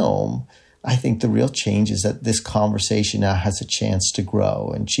a film, I think the real change is that this conversation now has a chance to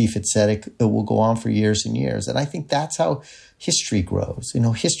grow. And Chief had said it will go on for years and years. And I think that's how history grows.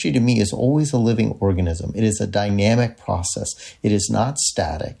 History to me is always a living organism. It is a dynamic process. It is not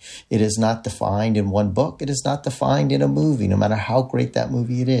static. It is not defined in one book. It is not defined in a movie, no matter how great that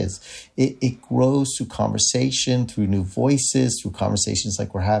movie it is. It grows through conversation, through new voices, through conversations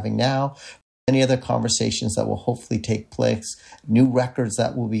like we're having now. Many other conversations that will hopefully take place, new records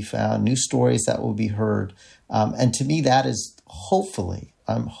that will be found, new stories that will be heard. And to me, that is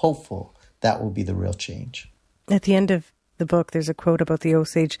I'm hopeful that will be the real change. At the end of the book, there's a quote about the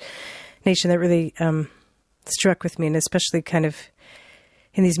Osage Nation that really struck with me, and especially kind of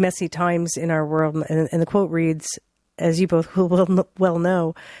in these messy times in our world. And the quote reads, as you both will well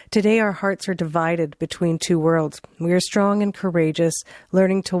know, today our hearts are divided between two worlds. We are strong and courageous,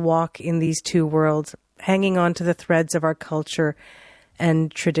 learning to walk in these two worlds, hanging on to the threads of our culture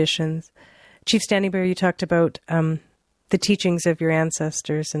and traditions. Chief Standing Bear, you talked about the teachings of your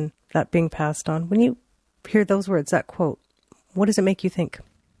ancestors and that being passed on. When you hear those words, that quote, what does it make you think?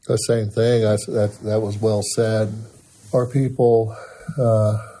 The same thing. That was well said. Our people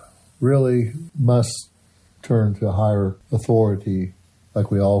really must turn to higher authority, like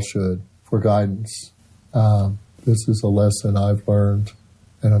we all should, for guidance. This is a lesson I've learned,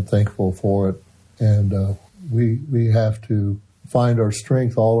 and I'm thankful for it. And we have to find our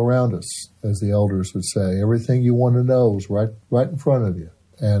strength all around us, as the elders would say. Everything you want to know is right in front of you.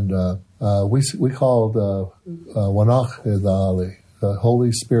 And we call it Wanach Edali, the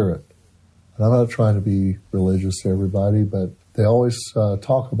Holy Spirit. And I'm not trying to be religious to everybody, but they always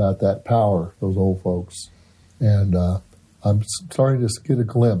talk about that power, those old folks. And I'm starting to get a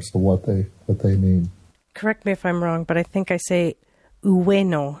glimpse of what they mean. Correct me if I'm wrong, but I think I say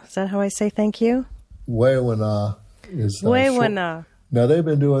uweno. Is that how I say thank you? Wewana is Wewana. Now, they've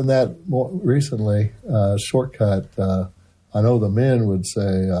been doing that more recently, shortcut. I know the men would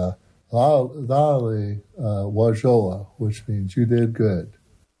say, Dali Wajoa, which means you did good.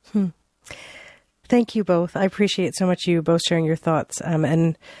 Thank you both. I appreciate so much you both sharing your thoughts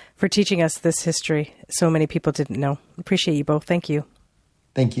and for teaching us this history so many people didn't know. Appreciate you both. Thank you.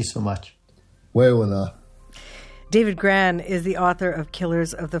 Thank you so much. Wewana. David Gran is the author of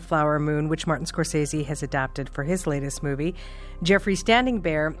Killers of the Flower Moon, which Martin Scorsese has adapted for his latest movie. Jeffrey Standing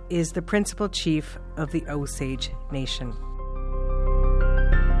Bear is the principal chief of the Osage Nation.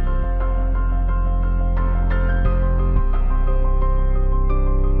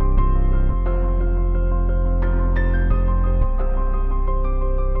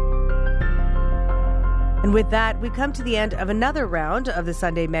 And with that, we come to the end of another round of the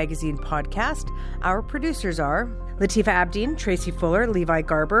Sunday Magazine podcast. Our producers are Latifa Abdeen, Tracy Fuller, Levi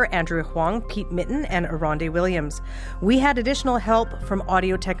Garber, Andrew Huang, Pete Mitten, and Aronde Williams. We had additional help from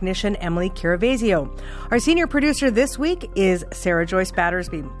audio technician Emily Caravasio. Our senior producer this week is Sarah Joyce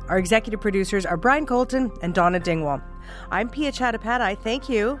Battersby. Our executive producers are Brian Colton and Donna Dingwall. I'm Pia Chattopadhyay. Thank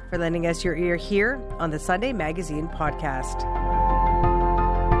you for lending us your ear here on the Sunday Magazine podcast.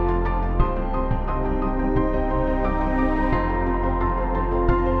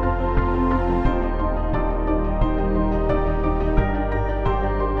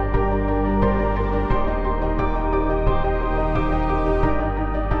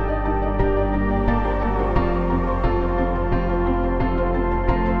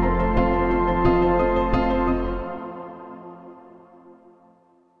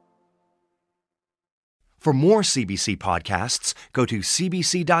 For more CBC podcasts, go to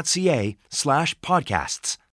cbc.ca/podcasts.